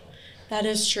that day. That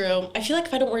is true. I feel like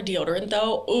if I don't wear deodorant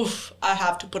though, I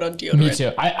have to put on deodorant. Me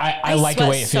too. I like the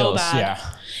way it feels. Yeah.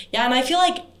 Yeah, and I feel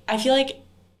like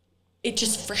it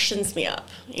just freshens me up,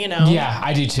 you know? Yeah,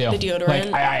 I do too. The deodorant.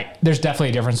 Like I there's definitely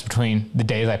a difference between the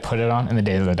days I put it on and the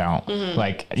days I don't.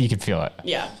 Like you can feel it.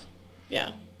 Yeah.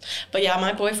 Yeah. But yeah,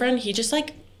 my boyfriend, he just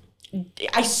like,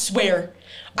 I swear,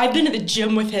 I've been to the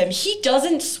gym with him. He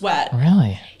doesn't sweat.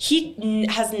 Really? He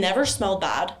has never smelled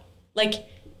bad. Like,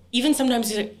 even sometimes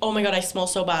he's like, oh my God, I smell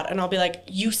so bad. And I'll be like,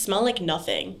 you smell like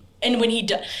nothing. And when he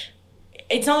does,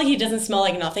 it's not like he doesn't smell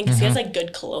like nothing because he has like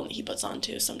good cologne that he puts on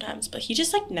too sometimes. But he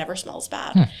just like never smells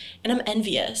bad. And I'm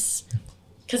envious.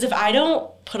 Because if I don't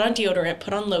put on deodorant,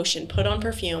 put on lotion, put on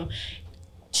perfume,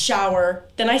 shower,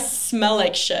 then I smell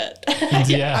like shit.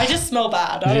 Yeah. I just smell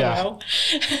bad. I don't know.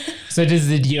 So does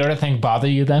the deodorant thing bother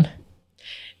you then?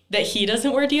 That he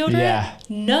doesn't wear deodorant? Yeah.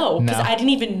 No, because I didn't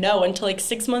even know until like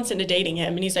 6 months into dating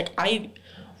him. And he's like, I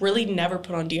really never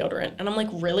put on deodorant. And I'm like,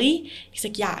 really? He's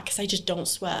like, yeah, because I just don't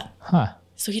sweat. Huh.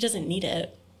 So he doesn't need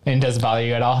it. And does it bother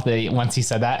you at all that once he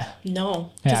said that?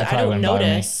 No, because Yeah, I don't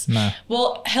notice. No.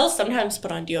 Well, he'll sometimes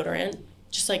put on deodorant,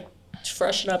 just like to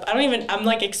freshen up. I'm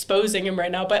like exposing him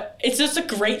right now, but it's just a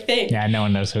great thing. Yeah, no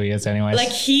one knows who he is anyways. Like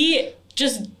he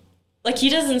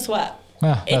doesn't sweat.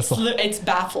 Oh, It's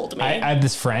baffled me. I have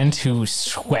this friend who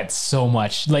sweats so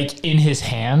much, like in his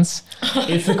hands.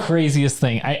 It's the craziest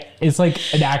thing. It's like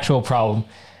an actual problem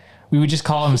we would just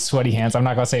call him Sweaty Hands. I'm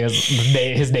not gonna say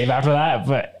his name after that,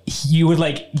 but you would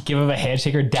like give him a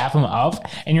handshake or dap him up,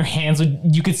 and your hands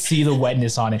you could see the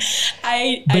wetness on it.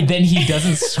 But then he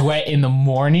doesn't sweat in the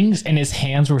mornings, and his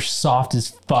hands were soft as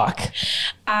fuck.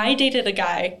 I dated a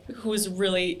guy who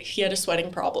he had a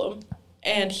sweating problem,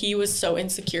 and he was so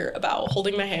insecure about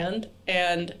holding my hand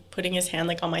and putting his hand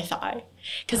like on my thigh,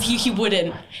 because he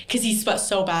wouldn't, because he sweat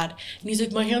so bad, and he's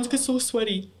like, my hands get so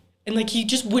sweaty, and like he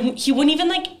wouldn't even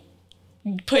like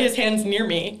put his hands near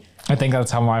me. I think that's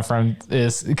how my friend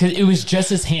is, because it was just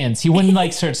his hands. He wouldn't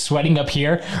like start sweating up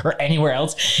here or anywhere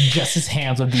else. Just his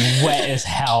hands would be wet as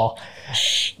hell.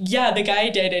 Yeah, the guy I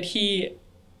dated, he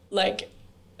like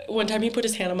one time he put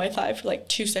his hand on my thigh for like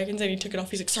 2 seconds and he took it off.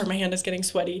 He's like, sorry, my hand is getting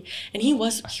sweaty. And he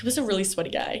was a really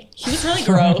sweaty guy. He was really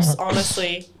gross,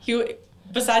 honestly.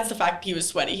 Besides the fact he was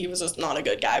sweaty, he was just not a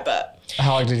good guy. But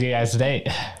how long did you guys date?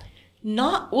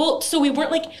 So we weren't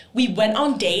like, we went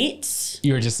on dates.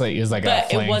 You were just like, it was like but a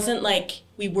fling. It wasn't like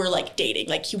we were like dating.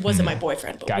 Like he wasn't my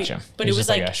boyfriend. But gotcha. But it was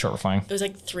like a short fling. It was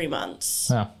like 3 months.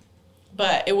 Yeah.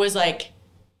 But it was like,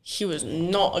 he was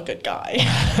not a good guy.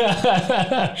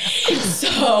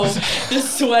 So the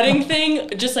sweating thing,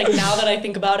 just like now that I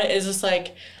think about it, is just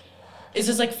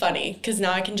like funny, because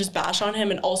now I can just bash on him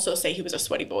and also say he was a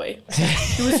sweaty boy.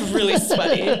 He was really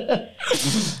sweaty.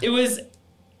 It was.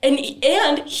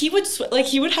 And he would sweat, like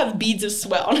he would have beads of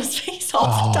sweat on his face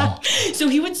all the time. So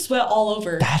he would sweat all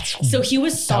over. So he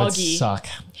was soggy. That would suck.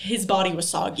 His body was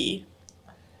soggy.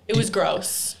 It was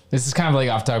gross. This is kind of like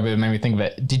off topic, but it made me think of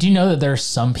it. Did you know that there are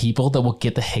some people that will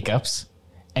get the hiccups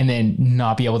and then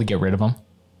not be able to get rid of them?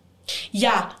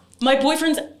 Yeah. My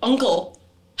boyfriend's uncle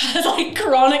has like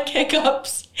chronic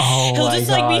hiccups. Oh, He'll my just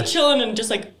like be chilling and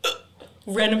just like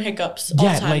random hiccups all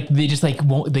the time. Like they just like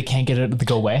they can't get it to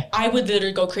go away. I would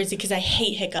literally go crazy because I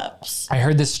hate hiccups. I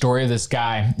heard this story of this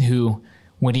guy who,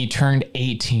 when he turned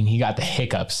 18, he got the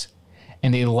hiccups,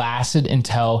 and they lasted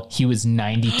until he was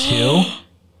 92,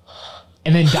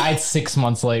 and then died 6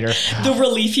 months later. The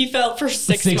relief he felt for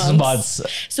 6 months.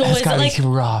 So was it like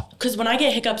rough? Because when I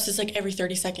get hiccups, it's like every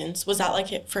 30 seconds. Was that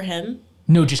like it for him?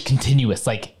 No, just continuous.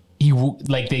 Like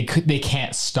they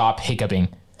can't stop hiccuping.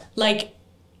 Like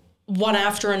one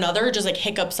after another, just like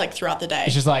hiccups like throughout the day.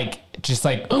 It's just like just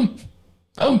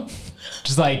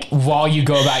like while you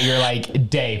go about your like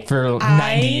day for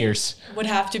 90 years. Would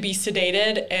have to be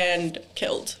sedated and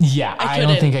killed. Yeah, I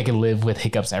don't think I could live with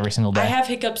hiccups every single day. I have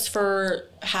hiccups for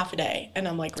half a day and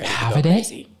I'm like ready half to go a day?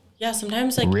 crazy. Yeah,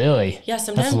 sometimes like really. Yeah,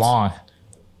 sometimes that's long.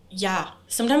 Yeah,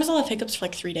 sometimes I'll have hiccups for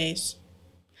like 3 days,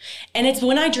 and it's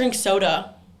when I drink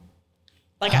soda.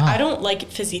 Like I don't like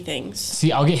fizzy things.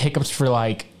 See, I'll get hiccups for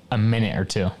like a minute or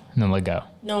two and then let go.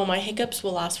 No, my hiccups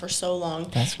will last for so long.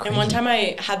 That's crazy. And one time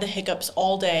I had the hiccups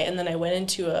all day, and then I went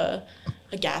into a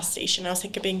gas station. I was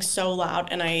hiccuping so loud,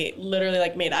 and I literally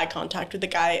like made eye contact with the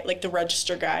guy, like the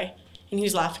register guy, and he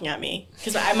was laughing at me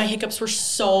because my hiccups were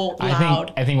so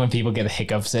loud. I think when people get the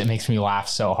hiccups, it makes me laugh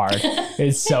so hard.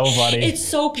 It's so funny. It's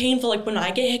so painful. Like when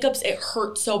I get hiccups, it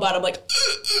hurts so bad. I'm like,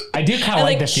 I do kind of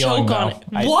like the feeling though.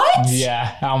 What?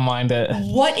 Yeah, I don't mind it.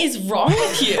 What is wrong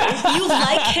with you? You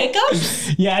like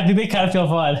hiccups? Yeah, I think they kind of feel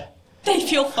fun. They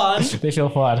feel fun? They feel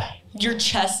fun. Your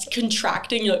chest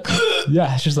contracting, you're like,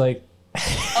 yeah, it's just like,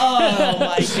 oh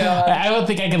my God. I don't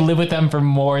think I could live with them for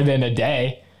more than a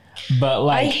day. But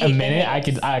like a minute,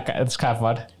 it's kind of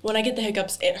fun. When I get the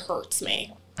hiccups, it hurts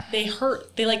me. They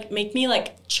hurt. They like make me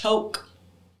like choke.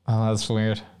 Oh, that's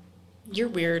weird. You're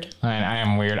weird. I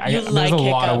am weird. There's like a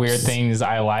lot of hiccups. weird things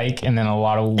I like, and then a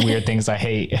lot of weird things I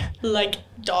hate. Like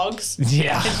dogs?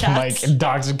 Yeah, and cats? like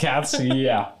dogs and cats.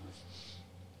 Yeah.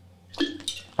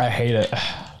 I hate it.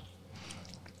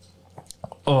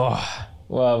 Oh,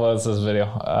 what was this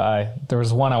video? There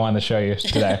was one I wanted to show you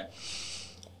today.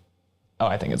 Oh,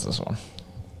 I think it's this one.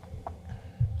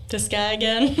 This guy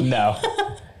again? No.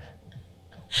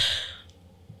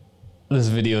 This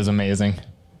video is amazing.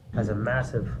 Has a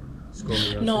massive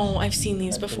scoliosis. No, I've seen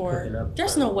these before.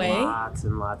 There's no way. Lots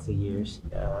and lots of years.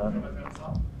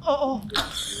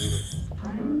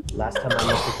 Last time I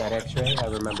looked at that x-ray, I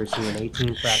remember seeing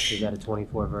 18 fractures out of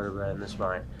 24 vertebrae in the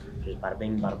spine. Just bada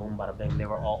bing, bada boom, bada bing. They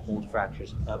were all old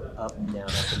fractures. Up, and down,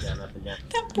 up and down, up and down.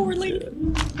 That poor lady.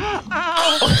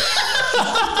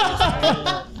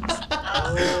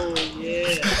 Oh,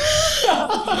 yeah.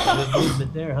 Good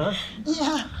movement there, huh?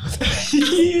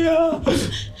 Yeah.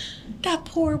 That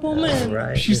poor woman. All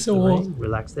right. She's so old. Lane.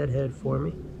 Relax that head for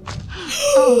me.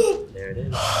 There it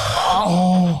is.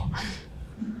 Oh.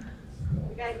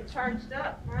 We gotta get charged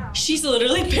up. Wow. She's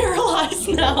literally paralyzed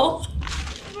now.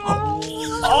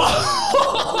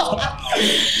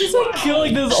 She's like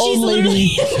killing this old lady.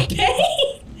 She's literally in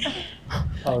pain.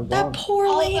 Oh, That poor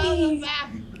lady.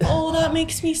 Oh, that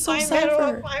makes me so sad for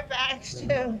her. my back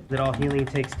too. That all healing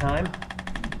takes time?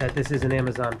 That this isn't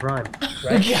Amazon Prime,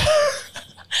 right?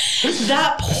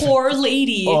 That poor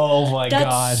lady. Oh my God.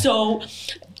 That's so.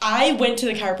 I went to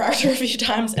the chiropractor a few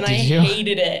times and I Did you?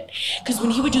 hated it because when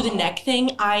he would do the neck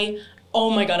thing, oh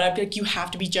my God, I'd be like, you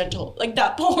have to be gentle. Like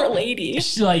that poor lady.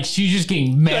 She's just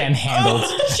getting manhandled.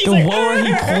 She's The like, one where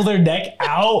he pulled her neck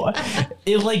out,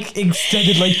 it like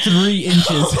extended like 3 inches.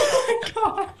 Oh my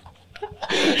God.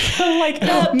 Like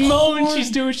That the moment poor- she's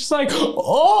doing, she's like,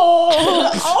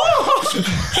 oh.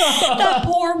 That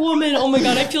poor woman. Oh my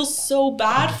God, I feel so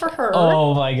bad for her.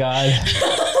 Oh my God.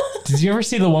 Did you ever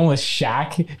see the one with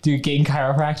Shaq getting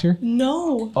chiropractor?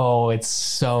 No. Oh, it's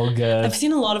so good. I've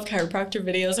seen a lot of chiropractor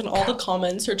videos and all the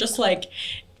comments are just like,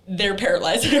 they're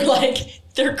paralyzed. They're like,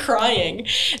 they're crying.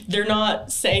 They're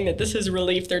not saying that this is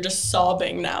relief. They're just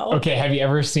sobbing now. Okay, have you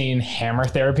ever seen hammer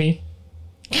therapy?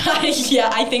 Yeah,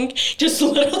 I think just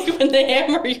literally when they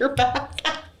hammer your back.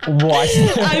 Watch.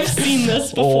 I've seen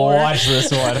this before. Watch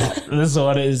this one. This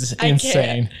one is I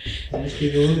insane.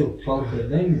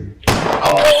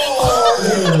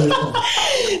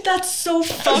 That's so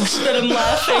fucked that I'm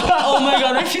laughing. Oh my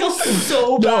God, I feel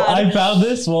so No, bad. I found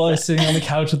this while I was sitting on the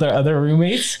couch with our other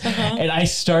roommates, and I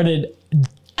started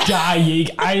dying.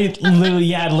 I literally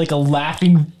had like a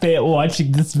laughing fit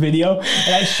watching this video,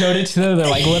 and I showed it to them. They're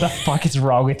like, "What the fuck is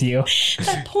wrong with you?"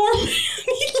 That poor man,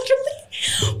 he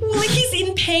literally, like he's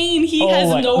in pain. He has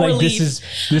no like, relief.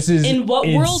 This is in what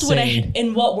world insane.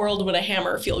 would a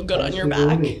hammer feel good on your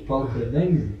back?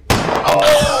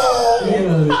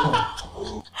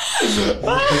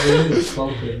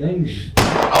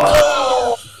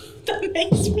 That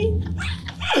makes me.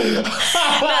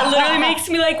 That literally makes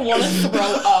me like want to throw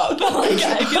up. Like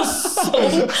I feel so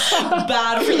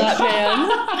bad for that man.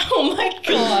 Oh my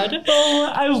God.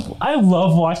 Oh, I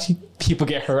love watching people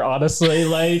get hurt. Honestly,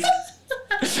 like.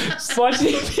 Just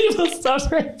watching people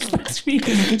suffer brings me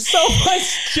so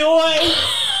much joy.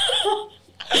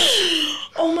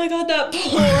 Oh my God, that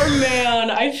poor man.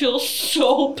 I feel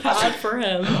so bad for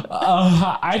him.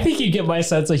 I think you get my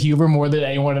sense of humor more than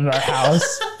anyone in our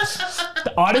house.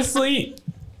 Honestly,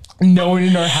 no one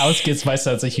in our house gets my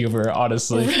sense of humor,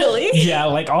 honestly. Really? Yeah,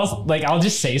 I'll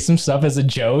just say some stuff as a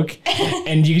joke,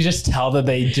 and you can just tell that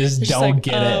they just Just don't like,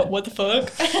 get it. What the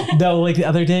fuck? No, like the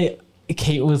other day,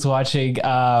 Kate was watching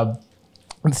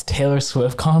this Taylor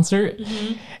Swift concert,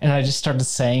 and I just started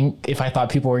saying if I thought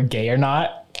people were gay or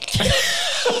not.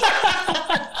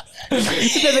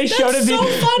 Then they showed it. so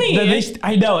funny.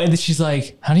 I know, and she's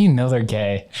like, "How do you know they're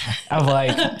gay?" I'm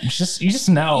like, you just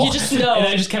know." You just know. And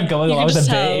I just kept going You along can with the just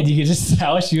bit, tell. and you could just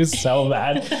tell she was so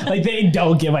mad. Like they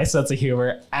don't get my sense of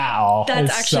humor at all. That's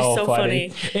It's actually so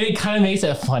funny. And it kind of makes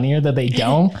it funnier that they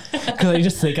don't, because I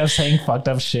just think I'm saying fucked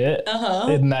up shit,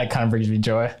 and that kind of brings me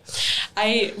joy.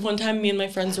 One time me and my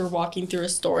friends were walking through a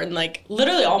store and like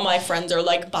literally all my friends are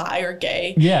like bi or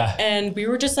gay. Yeah. And we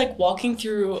were just like walking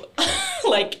through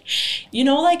like, you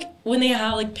know, like when they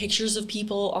have like pictures of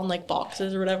people on like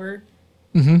boxes or whatever.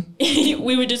 Mm-hmm.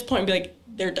 We would just point and be like,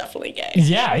 they're definitely gay.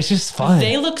 Yeah, it's just fun.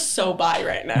 They look so bi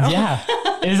right now. Yeah,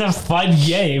 it's a fun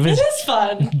game. It is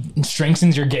fun. It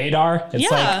strengthens your gaydar. It's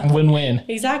Yeah. like win-win.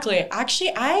 Exactly.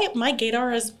 Actually, my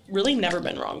gaydar has really never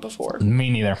been wrong before. Me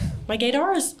neither. My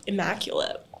gaydar is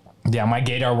immaculate. Yeah, my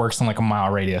gaydar works in like a mile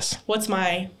radius. What's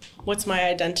my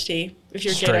identity if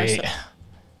you're Straight. gaydar?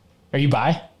 Are you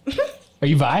bi? Are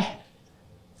you bi?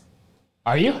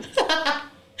 Are you?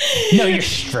 No, you're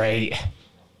straight.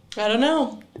 I don't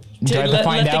know. Do I have to Let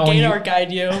find the out when you- gaydar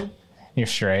guide you. You're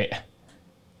straight.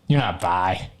 You're not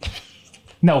bi.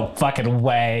 No fucking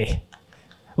way.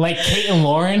 Like Kate and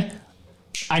Lauren,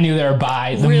 I knew they were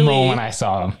bi the Really? moment I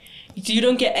saw them. You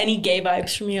don't get any gay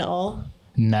vibes from me at all?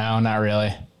 No, not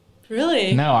really.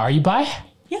 Really? No, are you bi?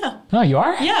 Yeah. No, you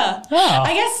are? Yeah. Oh,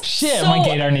 I guess. Shit, so, my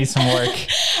gaydar needs some work.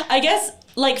 I guess,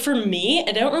 like, for me,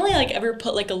 I don't really, like, ever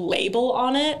put, like, a label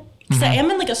on it. Because I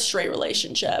am in, like, a straight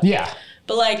relationship. Yeah.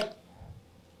 But, like,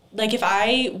 if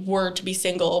I were to be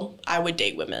single, I would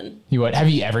date women. You would? Have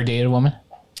you ever dated a woman?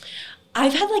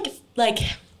 I've had, like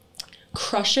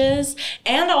crushes.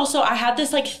 And also, I had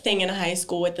this, like, thing in high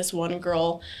school with this one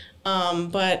girl.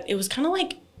 But it was kind of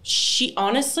like, she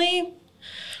honestly...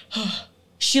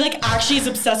 She, like, actually is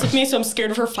obsessed with me, so I'm scared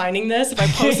of her finding this if I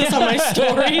post this on my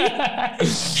story.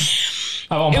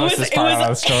 I won't post this part on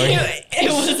the story. It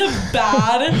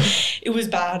was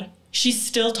bad. She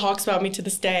still talks about me to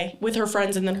this day with her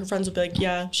friends, and then her friends will be like,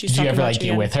 yeah, she's Did you talking ever, about like, you get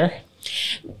again. with her?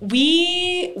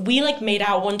 We like, made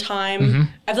out one time.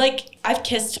 Mm-hmm. I've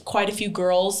kissed quite a few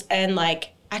girls, and,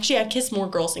 like, actually, I've kissed more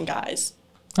girls than guys.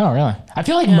 Oh, really? I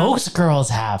feel like most girls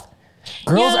have.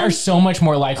 Girls are so much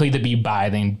more likely to be bi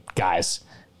than guys.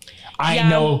 I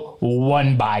know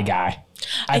one bi guy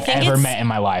I've ever met in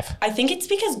my life. I think it's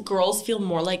because girls feel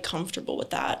more like comfortable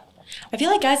with that. I feel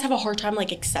like guys have a hard time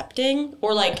like accepting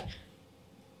or like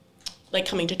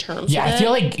coming to terms with it. I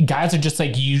feel like guys are just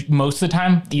like you most of the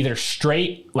time, either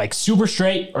straight, like super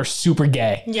straight or super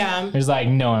gay. Yeah. There's like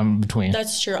no in between.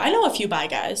 That's true. I know a few bi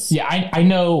guys. Yeah, I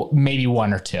know maybe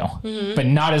one or two, but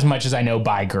not as much as I know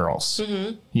bi girls.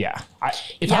 Yeah.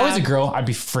 If I was a girl, I'd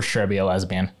be for sure be a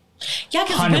lesbian. Yeah,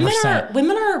 because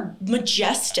women are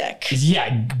majestic.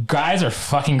 Yeah, guys are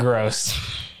fucking gross.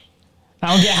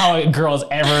 I don't get how a girl's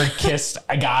ever kissed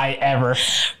a guy ever.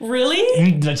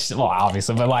 Really? Well,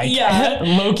 obviously, but like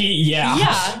low-key,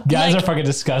 yeah. Guys are fucking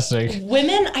disgusting.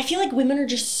 Women, I feel like women are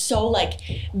just so like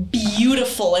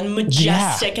beautiful and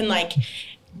majestic and like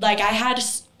I had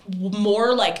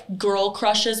more like girl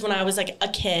crushes when I was like a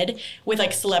kid with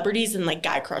like celebrities and like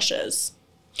guy crushes.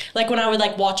 Like when I would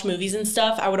like watch movies and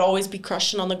stuff, I would always be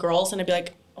crushing on the girls and I'd be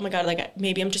like, oh my God, like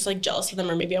maybe I'm just like jealous of them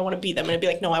or maybe I want to be them. And I'd be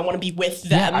like, no, I want to be with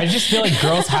them. Yeah, I just feel like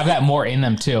girls have that more in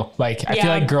them too. Like I feel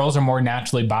like girls are more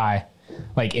naturally bi,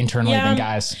 like internally than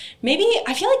guys. Maybe,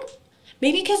 I feel like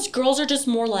maybe because girls are just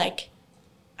more like,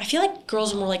 I feel like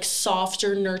girls are more like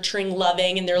softer, nurturing,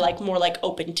 loving, and they're like more like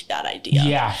open to that idea.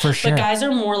 Yeah, for sure. But guys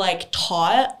are more like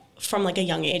taught from like a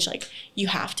young age, like you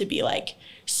have to be like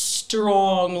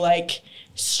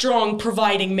strong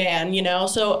providing man, you know?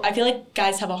 So I feel like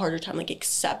guys have a harder time like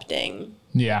accepting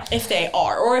if they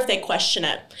are or if they question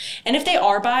it. And if they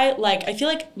are bi, like I feel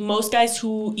like most guys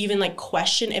who even like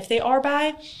question if they are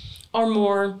bi are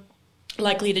more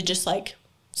likely to just like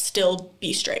still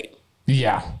be straight.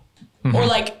 Yeah. Mm-hmm. Or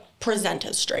like present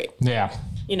as straight. Yeah.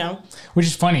 You know? Which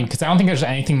is funny because I don't think there's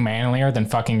anything manlier than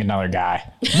fucking another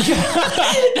guy.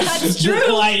 That's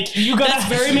true. Like that's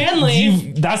very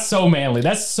manly. That's so manly.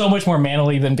 That's so much more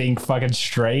manly than being fucking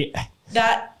straight.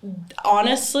 That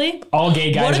honestly, all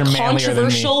gay guys are manlier than me. What a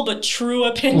controversial but true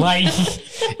opinion. Like,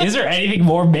 is there anything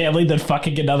more manly than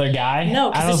fucking another guy?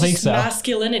 No, because I don't think so.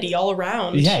 Masculinity all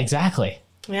around. Yeah, exactly.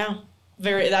 Yeah,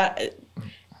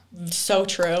 so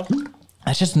true.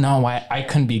 That's just why I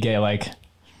couldn't be gay.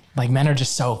 Like men are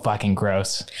just so fucking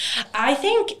gross. I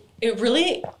think it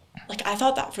really, like I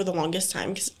thought that for the longest time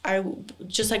because I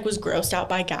just like was grossed out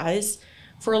by guys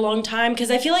for a long time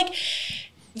because I feel like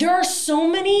there are so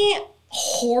many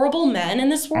horrible men in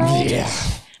this world. Yeah.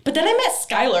 But then I met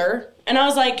Skylar and I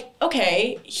was like,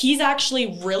 okay, he's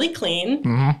actually really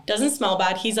clean, doesn't smell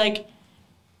bad. He's like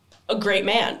a great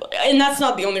man. And that's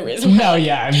not the only reason. No,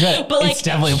 yeah. But like, it's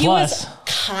definitely a plus. He was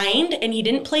kind and he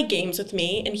didn't play games with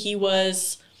me and he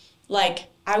was like,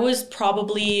 I was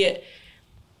probably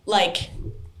like,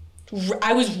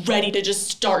 I was ready to just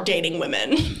start dating women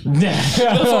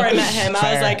before I met him.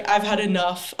 I was like, I've had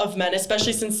enough of men,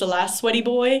 especially since the last sweaty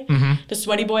boy, the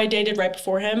sweaty boy I dated right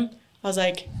before him. I was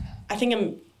like,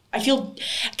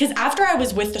 because after I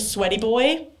was with the sweaty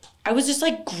boy, I was just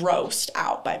like grossed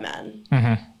out by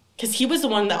men. Because he was the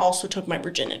one that also took my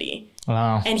virginity.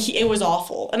 Wow. And it was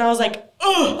awful. And I was like,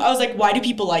 ugh. I was like, why do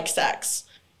people like sex?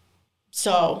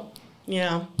 So,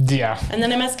 yeah. And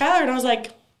then I met Skylar and I was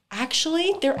like,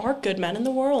 actually, there are good men in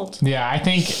the world. Yeah, I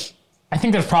think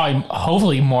there's probably,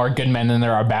 hopefully, more good men than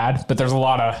there are bad. But there's a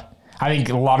lot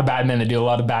of bad men that do a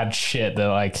lot of bad shit that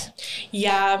like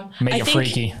make it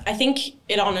freaky. I think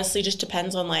it honestly just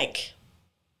depends on like,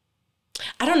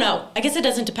 I don't know. I guess it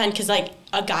doesn't depend because like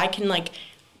a guy can like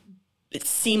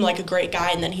seem like a great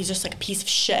guy and then he's just like a piece of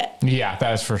shit. Yeah,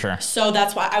 that is for sure. So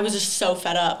that's why I was just so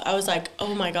fed up. I was like,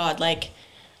 oh my God, like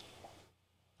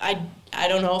I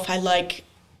don't know if I like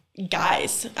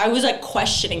guys. I was like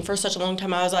questioning for such a long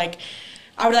time. I was like,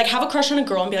 I would like have a crush on a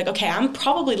girl and be like, okay, I'm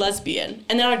probably lesbian.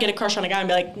 And then I would get a crush on a guy and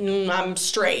be like, I'm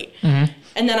straight. And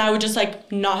then I would just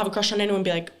like not have a crush on anyone and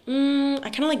be like, I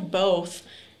kind of like both.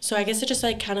 So I guess it just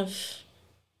like kind of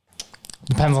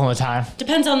depends on the time.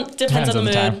 Depends on the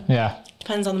mood. Time. Yeah.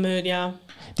 Depends on the mood. Yeah.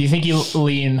 Do you think you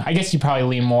lean? I guess you probably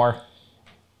lean more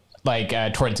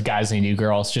like towards guys than you do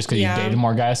girls, just because you dated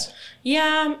more guys.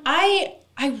 Yeah, I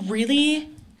really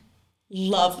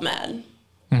love men.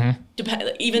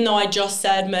 Even though I just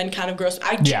said men kind of gross,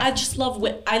 I just love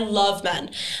I love men.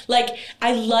 Like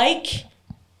I like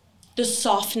the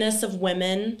softness of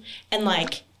women and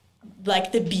like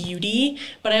the beauty,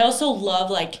 but I also love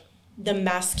like the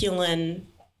masculine.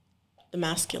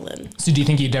 So do you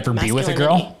think you'd ever be with a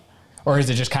girl, or is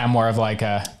it just kind of more of like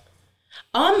a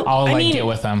I'll get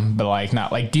with them, but like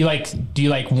not like do you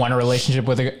like want a relationship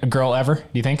with a girl ever? Do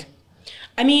you think?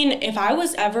 I mean, if I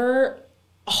was ever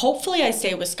hopefully I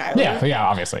stay with Skylar. Yeah,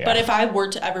 obviously. Yeah. But if I were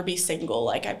to ever be single,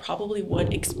 like I probably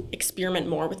would experiment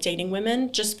more with dating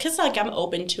women just because like I'm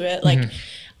open to it. Like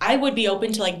I would be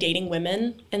open to like dating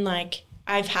women and like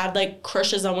I've had like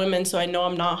crushes on women, so I know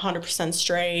I'm not 100%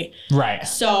 straight. Right.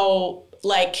 So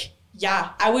like, yeah,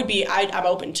 I'm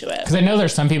open to it. Because I know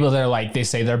there's some people that are like, they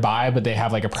say they're bi, but they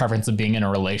have like a preference of being in a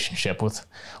relationship with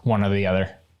one or the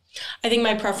other. I think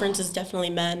my preference is definitely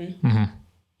men.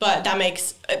 But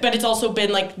but it's also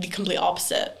been like the complete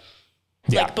opposite.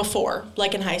 Yeah. Like before,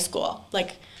 like in high school,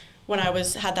 like when I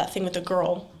had that thing with a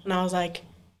girl and I was like,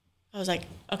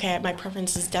 okay, my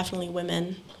preference is definitely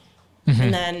women.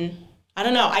 And then, I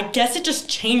don't know, I guess it just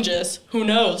changes. Who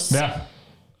knows? Yeah.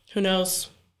 Who knows?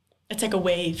 It's like a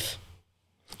wave.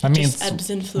 I mean, just ebbs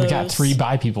and flows. We got 3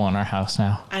 bi people in our house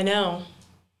now. I know.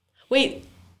 Wait,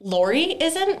 Lori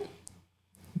isn't?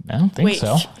 I don't think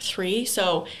so. 3.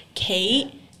 So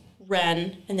Kate,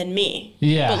 Ren, and then me.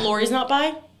 Yeah. But Lori's not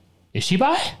bi? Is she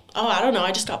bi? Oh, I don't know.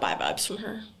 I just got bi vibes from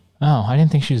her. Oh, I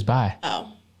didn't think she was bi.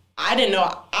 Oh. I didn't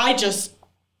know. I just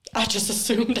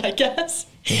assumed, I guess.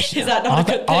 Is that not a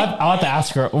good thing? I'll have to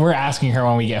ask her. We're asking her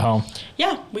when we get home.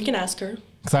 Yeah, we can ask her.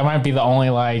 Because I might be the only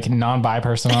like non-bi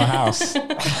person in the house.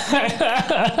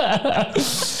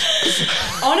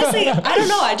 Honestly, I don't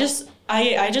know. I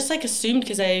just like assumed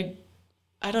because I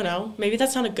don't know. Maybe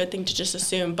that's not a good thing to just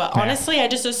assume. But honestly, I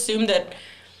just assumed that.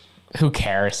 Who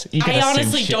cares? You can I assume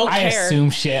honestly shit. don't care. I assume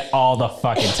shit all the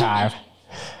fucking time.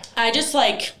 I just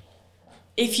like,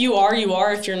 if you are, you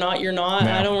are. If you're not, you're not.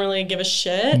 No. I don't really give a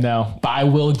shit. No, but I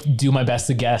will do my best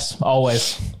to guess.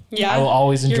 Always. Yeah. I will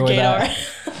always enjoy that.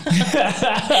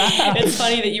 It's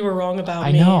funny that you were wrong about me.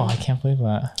 I know. I can't believe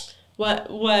that.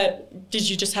 What did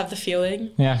you just have the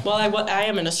feeling? Yeah. Well, I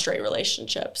am in a straight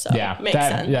relationship, so Yeah. makes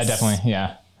sense. Yeah, definitely.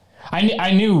 Yeah.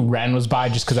 I knew Ren was bi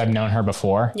just because I've known her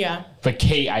before. Yeah. But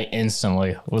Kate, I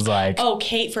instantly was like... Oh,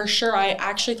 Kate, for sure. I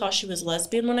actually thought she was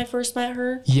lesbian when I first met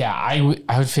her. Yeah, I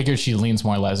would figure she leans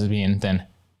more lesbian than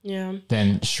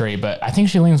straight, but I think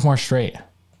she leans more straight.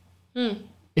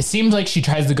 It seems like she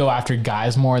tries to go after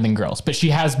guys more than girls, but she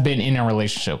has been in a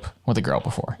relationship with a girl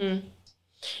before.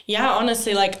 Yeah,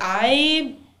 honestly, like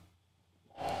I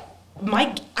don't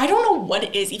know what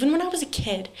it is. Even when I was a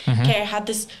kid, okay, I had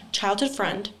this childhood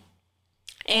friend,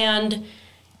 and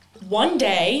one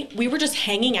day we were just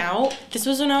hanging out. This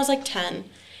was when I was like 10,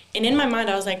 and in my mind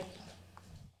I was like,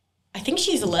 I think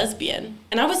she's a lesbian.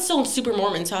 And I was still super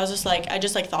Mormon, so I just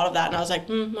thought of that, and I was like,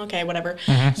 okay, whatever.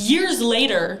 Years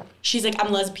later, she's like,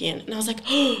 I'm lesbian, and I was like,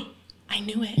 oh, I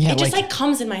knew it. Yeah, it just like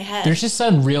comes in my head. There's just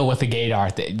something real with the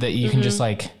gaydar that you can just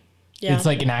like, it's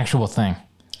like an actual thing.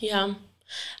 Yeah.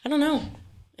 I don't know.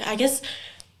 I guess,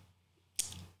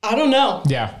 I don't know.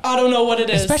 Yeah. I don't know what it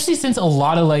is. Especially since a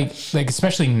lot of like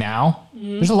especially now,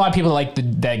 there's a lot of people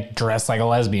that dress like a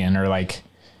lesbian or like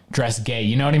dress gay.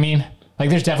 You know what I mean? Like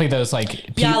there's definitely those like,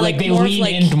 like they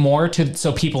lean in more to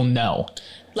so people know.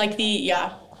 Like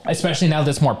especially now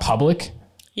that's more public.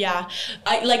 Yeah.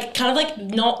 I like kind of like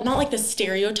not like the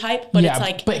stereotype, but it's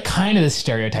like, but kind of the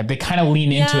stereotype. They kind of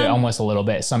lean into it almost a little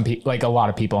bit. Some people, like a lot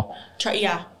of people.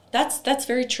 That's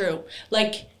very true.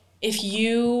 Like I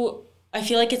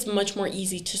feel like it's much more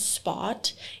easy to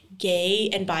spot gay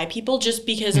and bi people just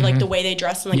because of like the way they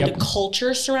dress and like the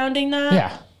culture surrounding that.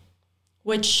 Yeah.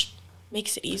 Which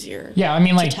makes it easier. Yeah. I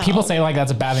mean, like people say like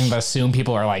that's a bad thing to assume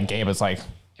people are like gay, but it's like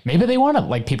maybe they want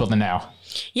like people to know.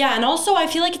 Yeah. And also I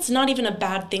feel like it's not even a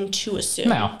bad thing to assume.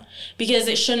 No. Because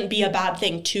it shouldn't be a bad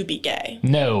thing to be gay.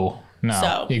 No.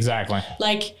 So, exactly.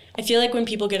 Like, I feel like when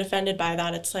people get offended by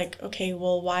that, it's like, okay,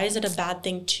 well, why is it a bad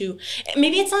thing to...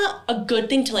 Maybe it's not a good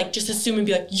thing to, like, just assume and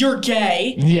be like, you're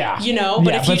gay. Yeah. You know?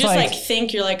 But if you just, like,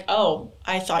 think, you're like, oh,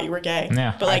 I thought you were gay.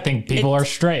 Yeah. But, like, I think people are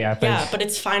straight. I think. Yeah, but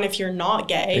it's fine if you're not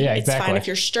gay. Yeah, exactly. It's fine if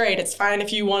you're straight. It's fine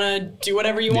if you want to do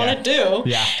whatever you want to do.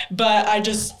 Yeah. But I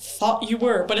just thought you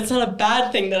were. But it's not a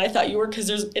bad thing that I thought you were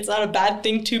because it's not a bad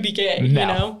thing to be gay, you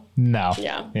know? No.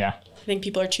 Yeah. Yeah. I think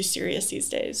people are too serious these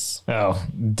days. Oh,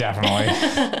 definitely.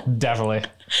 Definitely.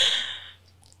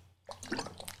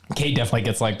 Kate definitely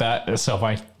gets like that. So if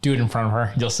I do it in front of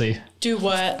her, you'll see. Do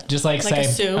what? Just like say,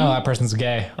 assume? oh, that person's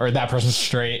gay or that person's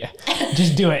straight.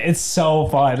 Just do it. It's so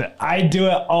fun. I do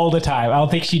it all the time. I don't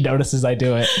think she notices I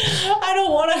do it. I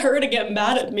don't want her to get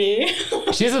mad at me.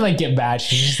 She doesn't like get mad.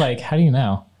 She's just like, how do you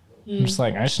know? I'm just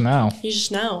like, I just know. You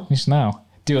just know. You just know.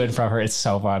 Do it in front of her. It's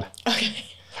so fun. Okay.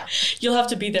 You'll have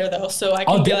to be there though, so I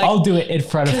can I'll do it in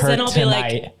front of her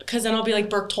tonight. Because then I'll be like,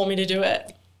 Burke told me to do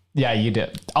it. Yeah, you do.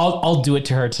 I'll do it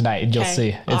to her tonight, and you'll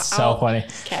see. It's so funny.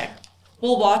 Okay.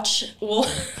 We'll watch.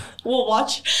 We'll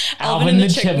watch Alvin and the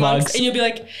Chipmunks, and you'll be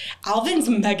like, Alvin's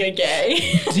mega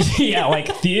gay. Yeah, like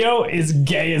Theo is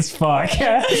gay as fuck.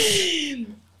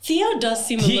 Theo does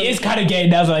seem he is kind of gay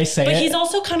now that I say but it. he's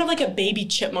also kind of like a baby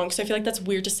chipmunk, so I feel like that's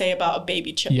weird to say about a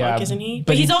baby chipmunk, isn't he?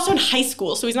 But he's also in high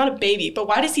school, so he's not a baby. But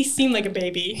why does he seem like a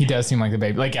baby? He does seem like a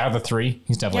baby. Like, out of the three,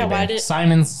 he's definitely a baby. Why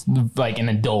Simon's like an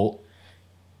adult.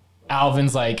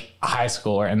 Alvin's like a high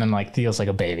schooler, and then like Theo's like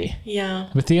a baby. Yeah.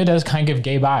 But Theo does kind of give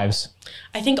gay vibes.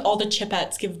 I think all the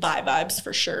Chipettes give bi vibes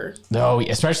for sure. No,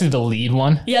 especially the lead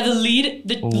one. Yeah, the lead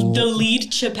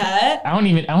Chipette. I don't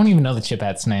even know the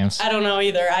Chipettes' names. I don't know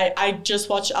either. I just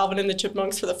watched Alvin and the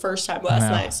Chipmunks for the first time last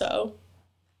night, so.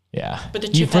 Yeah. But the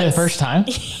You for the first time?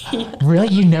 Yeah. Really?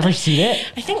 You never seen it?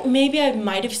 I think maybe I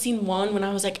might have seen one when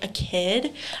I was like a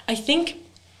kid.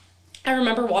 I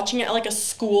remember watching it at like a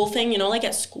school thing, like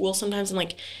at school sometimes in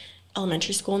like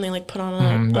elementary school, and they like put on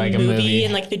a movie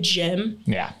in like the gym.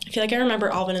 Yeah. I feel like I remember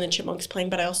Alvin and the Chipmunks playing,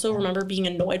 but I also remember being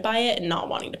annoyed by it and not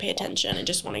wanting to pay attention and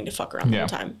just wanting to fuck around the whole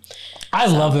time. I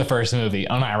love the first movie.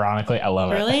 Unironically, I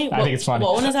love it. Really? I think it's funny.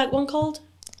 What one is that one called?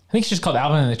 I think it's just called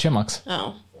Alvin and the Chipmunks.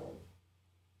 Oh.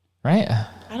 Right?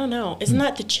 I don't know. Isn't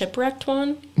that the Chipwrecked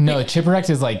one? No, the Chipwrecked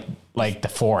is like the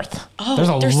fourth. Oh,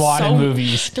 there's a lot of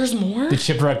movies. There's more? The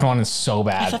Chipwrecked one is so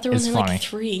bad. I thought there was funny. like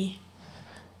 3.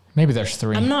 Maybe there's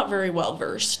 3. I'm not very well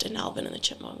versed in Alvin and the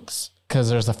Chipmunks. Because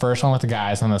there's the first one with the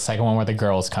guys and the second one where the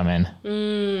girls come in.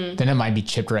 Then it might be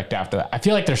Chipwrecked after that. I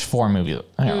feel like there's 4 movies.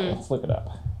 Hang on, let's look it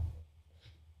up.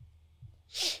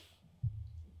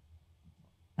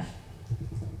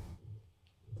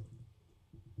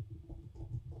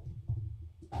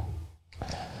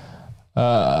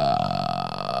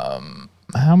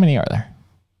 How many are there?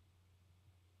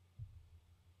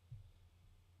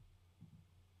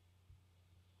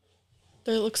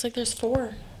 There looks like there's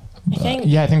 4. I think.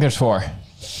 Yeah, I think there's 4.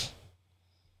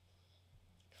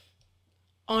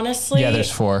 Honestly. Yeah,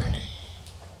 there's 4.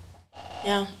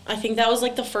 Yeah, I think that was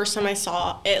like the first time I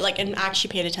saw it, like, and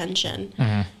actually paid attention.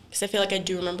 Because I feel like I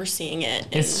do remember seeing it.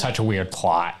 It's such a weird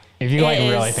plot. If you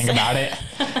really think about it,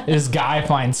 this guy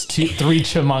finds 3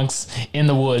 chipmunks in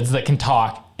the woods that can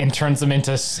talk and turns them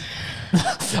into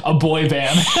a boy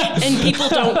band. And people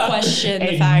don't question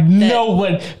the fact that no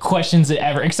one questions it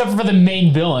ever, except for the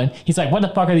main villain. He's like, what the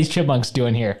fuck are these chipmunks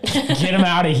doing here? Get him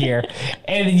out of here.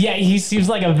 And yeah, he seems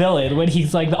like a villain when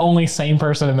he's like the only sane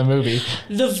person in the movie.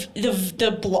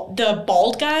 The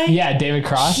bald guy? Yeah, David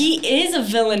Cross. He is a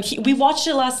villain. We watched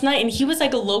it last night, and he was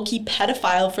like a low-key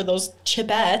pedophile for those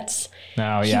chipettes.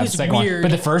 No, yeah, was the second weird. one.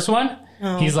 But the first one,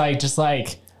 he's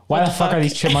like, why the fuck are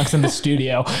these chipmunks in the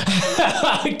studio?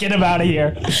 Get them out of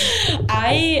here.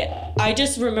 I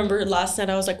just remember last night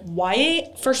I was like,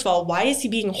 first of all, why is he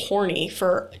being horny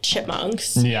for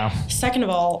chipmunks? Yeah. Second of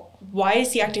all, why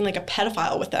is he acting like a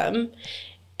pedophile with them?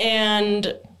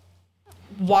 And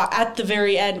why, at the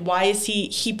very end, why is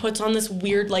he puts on this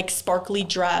weird like sparkly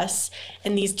dress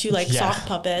and these 2 like sock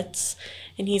puppets,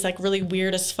 and he's like really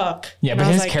weird as fuck. Yeah, and but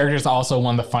his character is also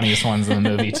one of the funniest ones in the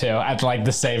movie too, at like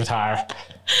the same time.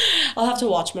 I'll have to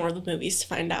watch more of the movies to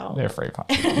find out. They're pretty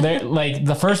funny. They're like,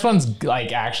 the first one's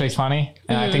like actually funny,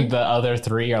 and I think the other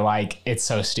 3 are like, it's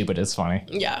so stupid it's funny.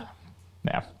 Yeah.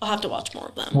 Yeah. I'll have to watch more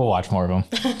of them. We'll watch more of them.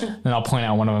 And I'll point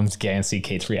out one of them's gay and see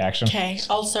Kate's reaction. Okay,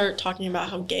 I'll start talking about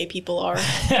how gay people are.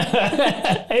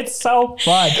 It's so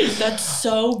fun. That's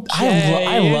so gay.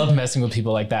 I love messing with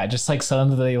people like that. Just like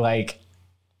something that they like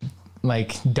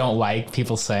don't like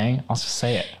people saying. I'll just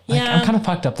say it. Like, yeah. I'm kind of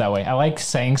fucked up that way. I like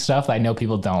saying stuff that I know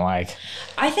people don't like.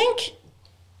 I think,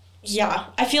 yeah.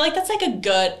 I feel like that's like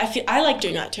I like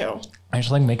doing that too. I just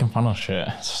like making fun of shit.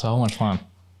 It's so much fun.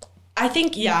 I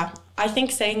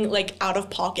think saying like out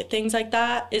of pocket things like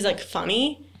that is like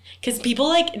funny, because people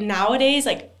like nowadays,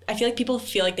 like I feel like people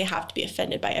feel like they have to be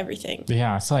offended by everything.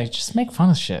 Yeah, it's like, just make fun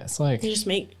of shit. It's like, you just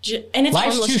and it's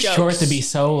life's harmless too jokes. short to be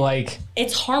so like,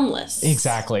 it's harmless.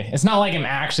 Exactly. It's not like I'm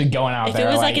actually going out if there.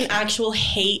 If it was like an actual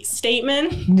hate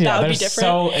statement, yeah, that would be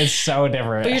different. It's so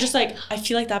different. But you're just like, I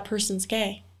feel like that person's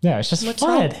gay. Yeah, it's just What's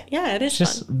fun. Wrong? Yeah, it is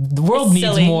just fun. The world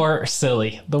needs more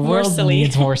silly. The world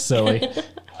needs more silly.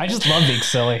 I just love being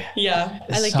silly. Yeah,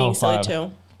 It's I like so being fun. silly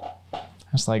too.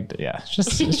 It's like, yeah, it's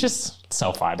just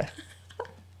so fun.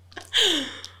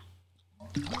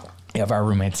 Yeah, if our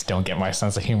roommates don't get my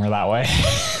sense of humor that way.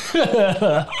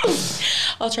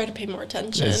 I'll try to pay more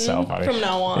attention. It's so funny. From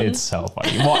now on. It's so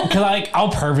funny. Well, because I'll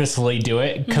purposely do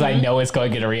it because I know it's going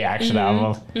to get a reaction out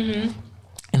of them. Mm-hmm.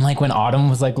 And like when Autumn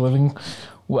was like living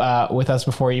with us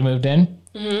before you moved in,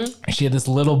 she had this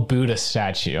little Buddha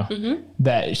statue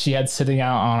that she had sitting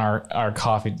out on our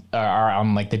coffee,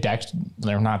 on like the deck,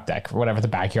 or not deck, whatever the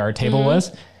backyard table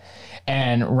was.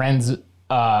 And Ren's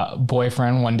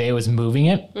boyfriend one day was moving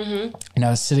it, and I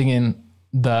was sitting in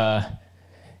the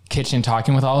kitchen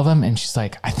talking with all of them, and she's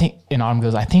like, and Autumn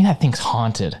goes, I think that thing's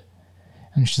haunted.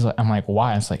 And she's like, I'm like,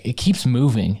 why? It's like, it keeps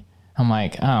moving. I'm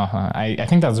like, oh, I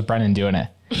think that was Brennan doing it.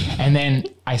 And then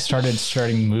I started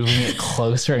moving it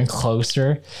closer and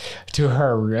closer to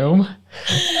her room.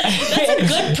 That's a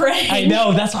good prank. I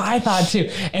know, that's what I thought too.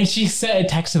 And she said,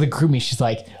 text to the group me, she's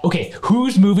like, okay,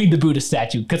 who's moving the Buddha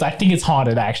statue? Because I think it's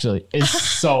haunted actually. It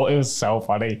was so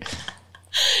funny.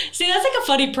 See, that's like a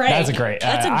funny prank. That's a great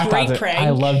prank.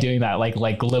 I love doing that. Like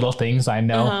little things I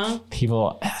know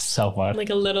people, that's so fun.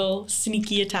 Like a little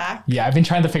sneaky attack. Yeah, I've been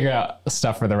trying to figure out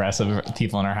stuff for the rest of the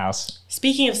people in our house.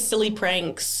 Speaking of silly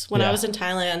pranks, when I was in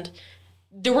Thailand,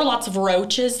 there were lots of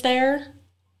roaches there.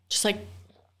 Just like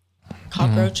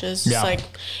cockroaches. Just like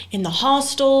in the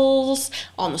hostels,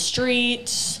 on the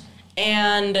streets.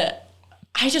 And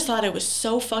I just thought it was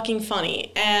so fucking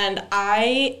funny. And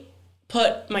I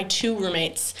put my 2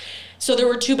 roommates. So there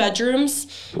were 2 bedrooms,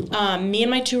 me and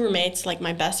my 2 roommates, like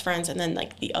my best friends, and then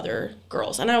like the other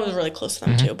girls. And I was really close to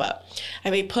them too, but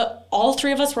I put all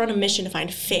 3 of us were on a mission to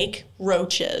find fake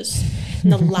roaches.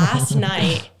 And the last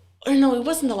night, or no, it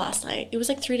wasn't the last night. It was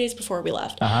like 3 days before we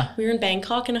left. We were in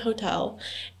Bangkok in a hotel,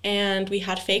 and we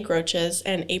had fake roaches,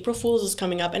 and April Fool's was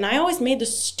coming up. And I always made the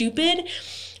stupid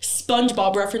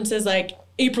SpongeBob references like,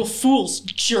 April Fool's,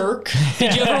 jerk.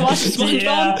 Did you ever watch SpongeBob?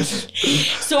 Yeah.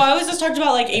 So I was just talking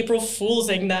about like April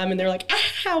Foolsing them, and they're like,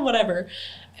 whatever.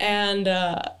 And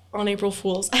on April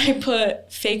Fool's, I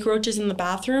put fake roaches in the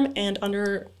bathroom and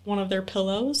under one of their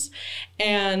pillows.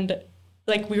 And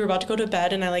like we were about to go to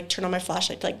bed, and I like turned on my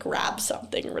flashlight to like grab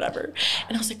something or whatever.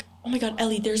 And I was like, oh my God,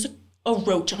 Ellie, there's a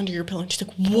roach under your pillow. And she's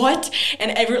like, what?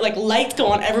 And like lights go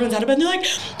on, everyone's out of bed, and they're like,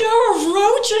 there are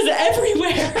roaches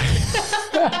everywhere.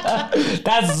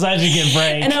 That's such a good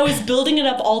prank. And I was building it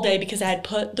up all day because I had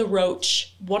put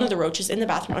one of the roaches in the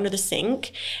bathroom under the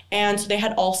sink. And so they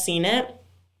had all seen it.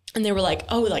 And they were like,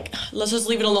 oh, like, let's just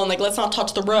leave it alone. Like, let's not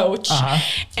touch the roach.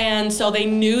 And so they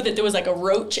knew that there was like a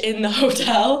roach in the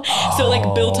hotel. So like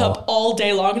built up all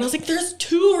day long. And I was like, there's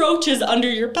 2 roaches under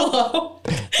your pillow.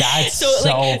 That's so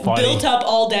like funny. Built up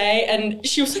all day. And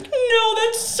she was like, no,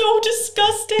 that's so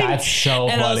disgusting. That's so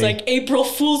funny. And I was like, April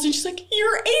Fool's. And she's like,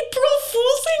 you're April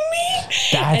Foolsing me?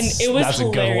 And it was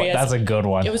hilarious. That's a good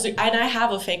one. It was, and I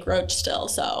have a fake roach still.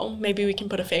 So maybe we can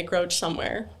put a fake roach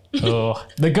somewhere. Oh,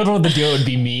 the good one to do it would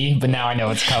be me, but now I know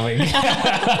it's coming.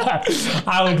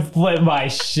 I would flip my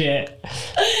shit.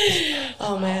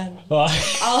 Oh man,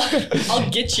 I'll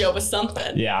get you with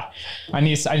something. Yeah, I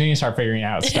need to start figuring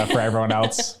out stuff for everyone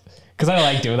else because I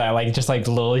like doing that, like just like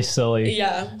literally silly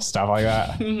stuff like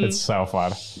that. It's so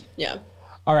fun. Yeah.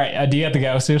 All right, do you have to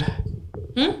go soon?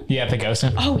 You have to go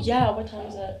soon. Oh yeah, what time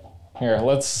is it? Here,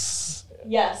 let's.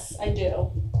 Yes, I do.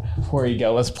 Before you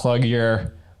go, let's plug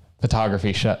your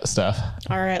photography stuff.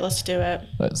 All right, let's do it.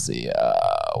 Let's see.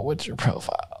 What's your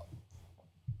profile?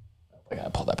 I gotta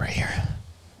pull that right here.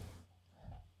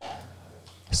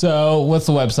 So, what's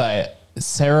the website?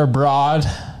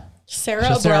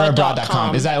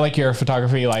 sarahbroad.com. Is that like your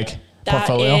photography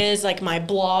portfolio? That is like my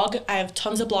blog. I have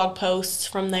tons of blog posts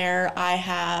from there. I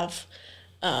have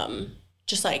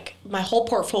just like my whole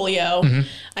portfolio.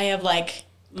 I have like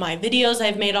my videos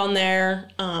I've made on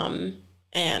there,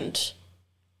 and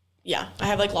yeah, I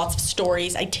have like lots of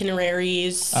stories,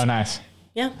 itineraries. Oh, nice.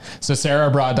 Yeah. So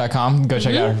sarahbroad.com. Go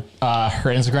check out her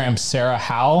Instagram, Sarah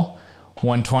Howell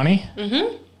 120.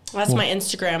 That's my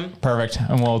Instagram. Perfect.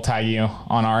 And we'll tag you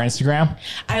on our Instagram.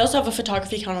 I also have a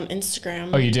photography account on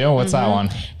Instagram. Oh, you do? What's that one?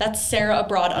 That's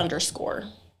Sarah_Abroad.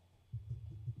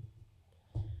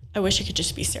 I wish it could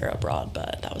just be Sarah Abroad,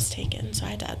 but that was taken, so I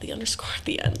had to add the underscore at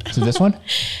the end. So this one?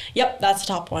 Yep, that's the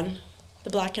top one. The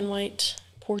black and white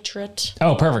portrait.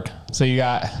 Oh, perfect. So you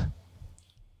got...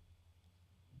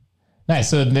 Nice.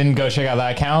 So then go check out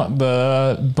that account,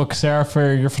 book Sarah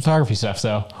for your photography stuff.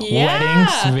 So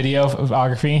weddings, video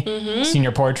photography,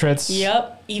 senior portraits.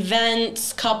 Yep.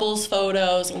 Events, couples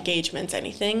photos, engagements,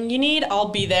 anything you need, I'll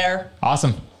be there.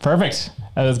 Awesome. Perfect.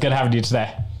 It was good having you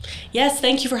today. Yes,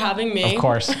 thank you for having me. Of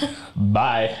course.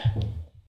 Bye.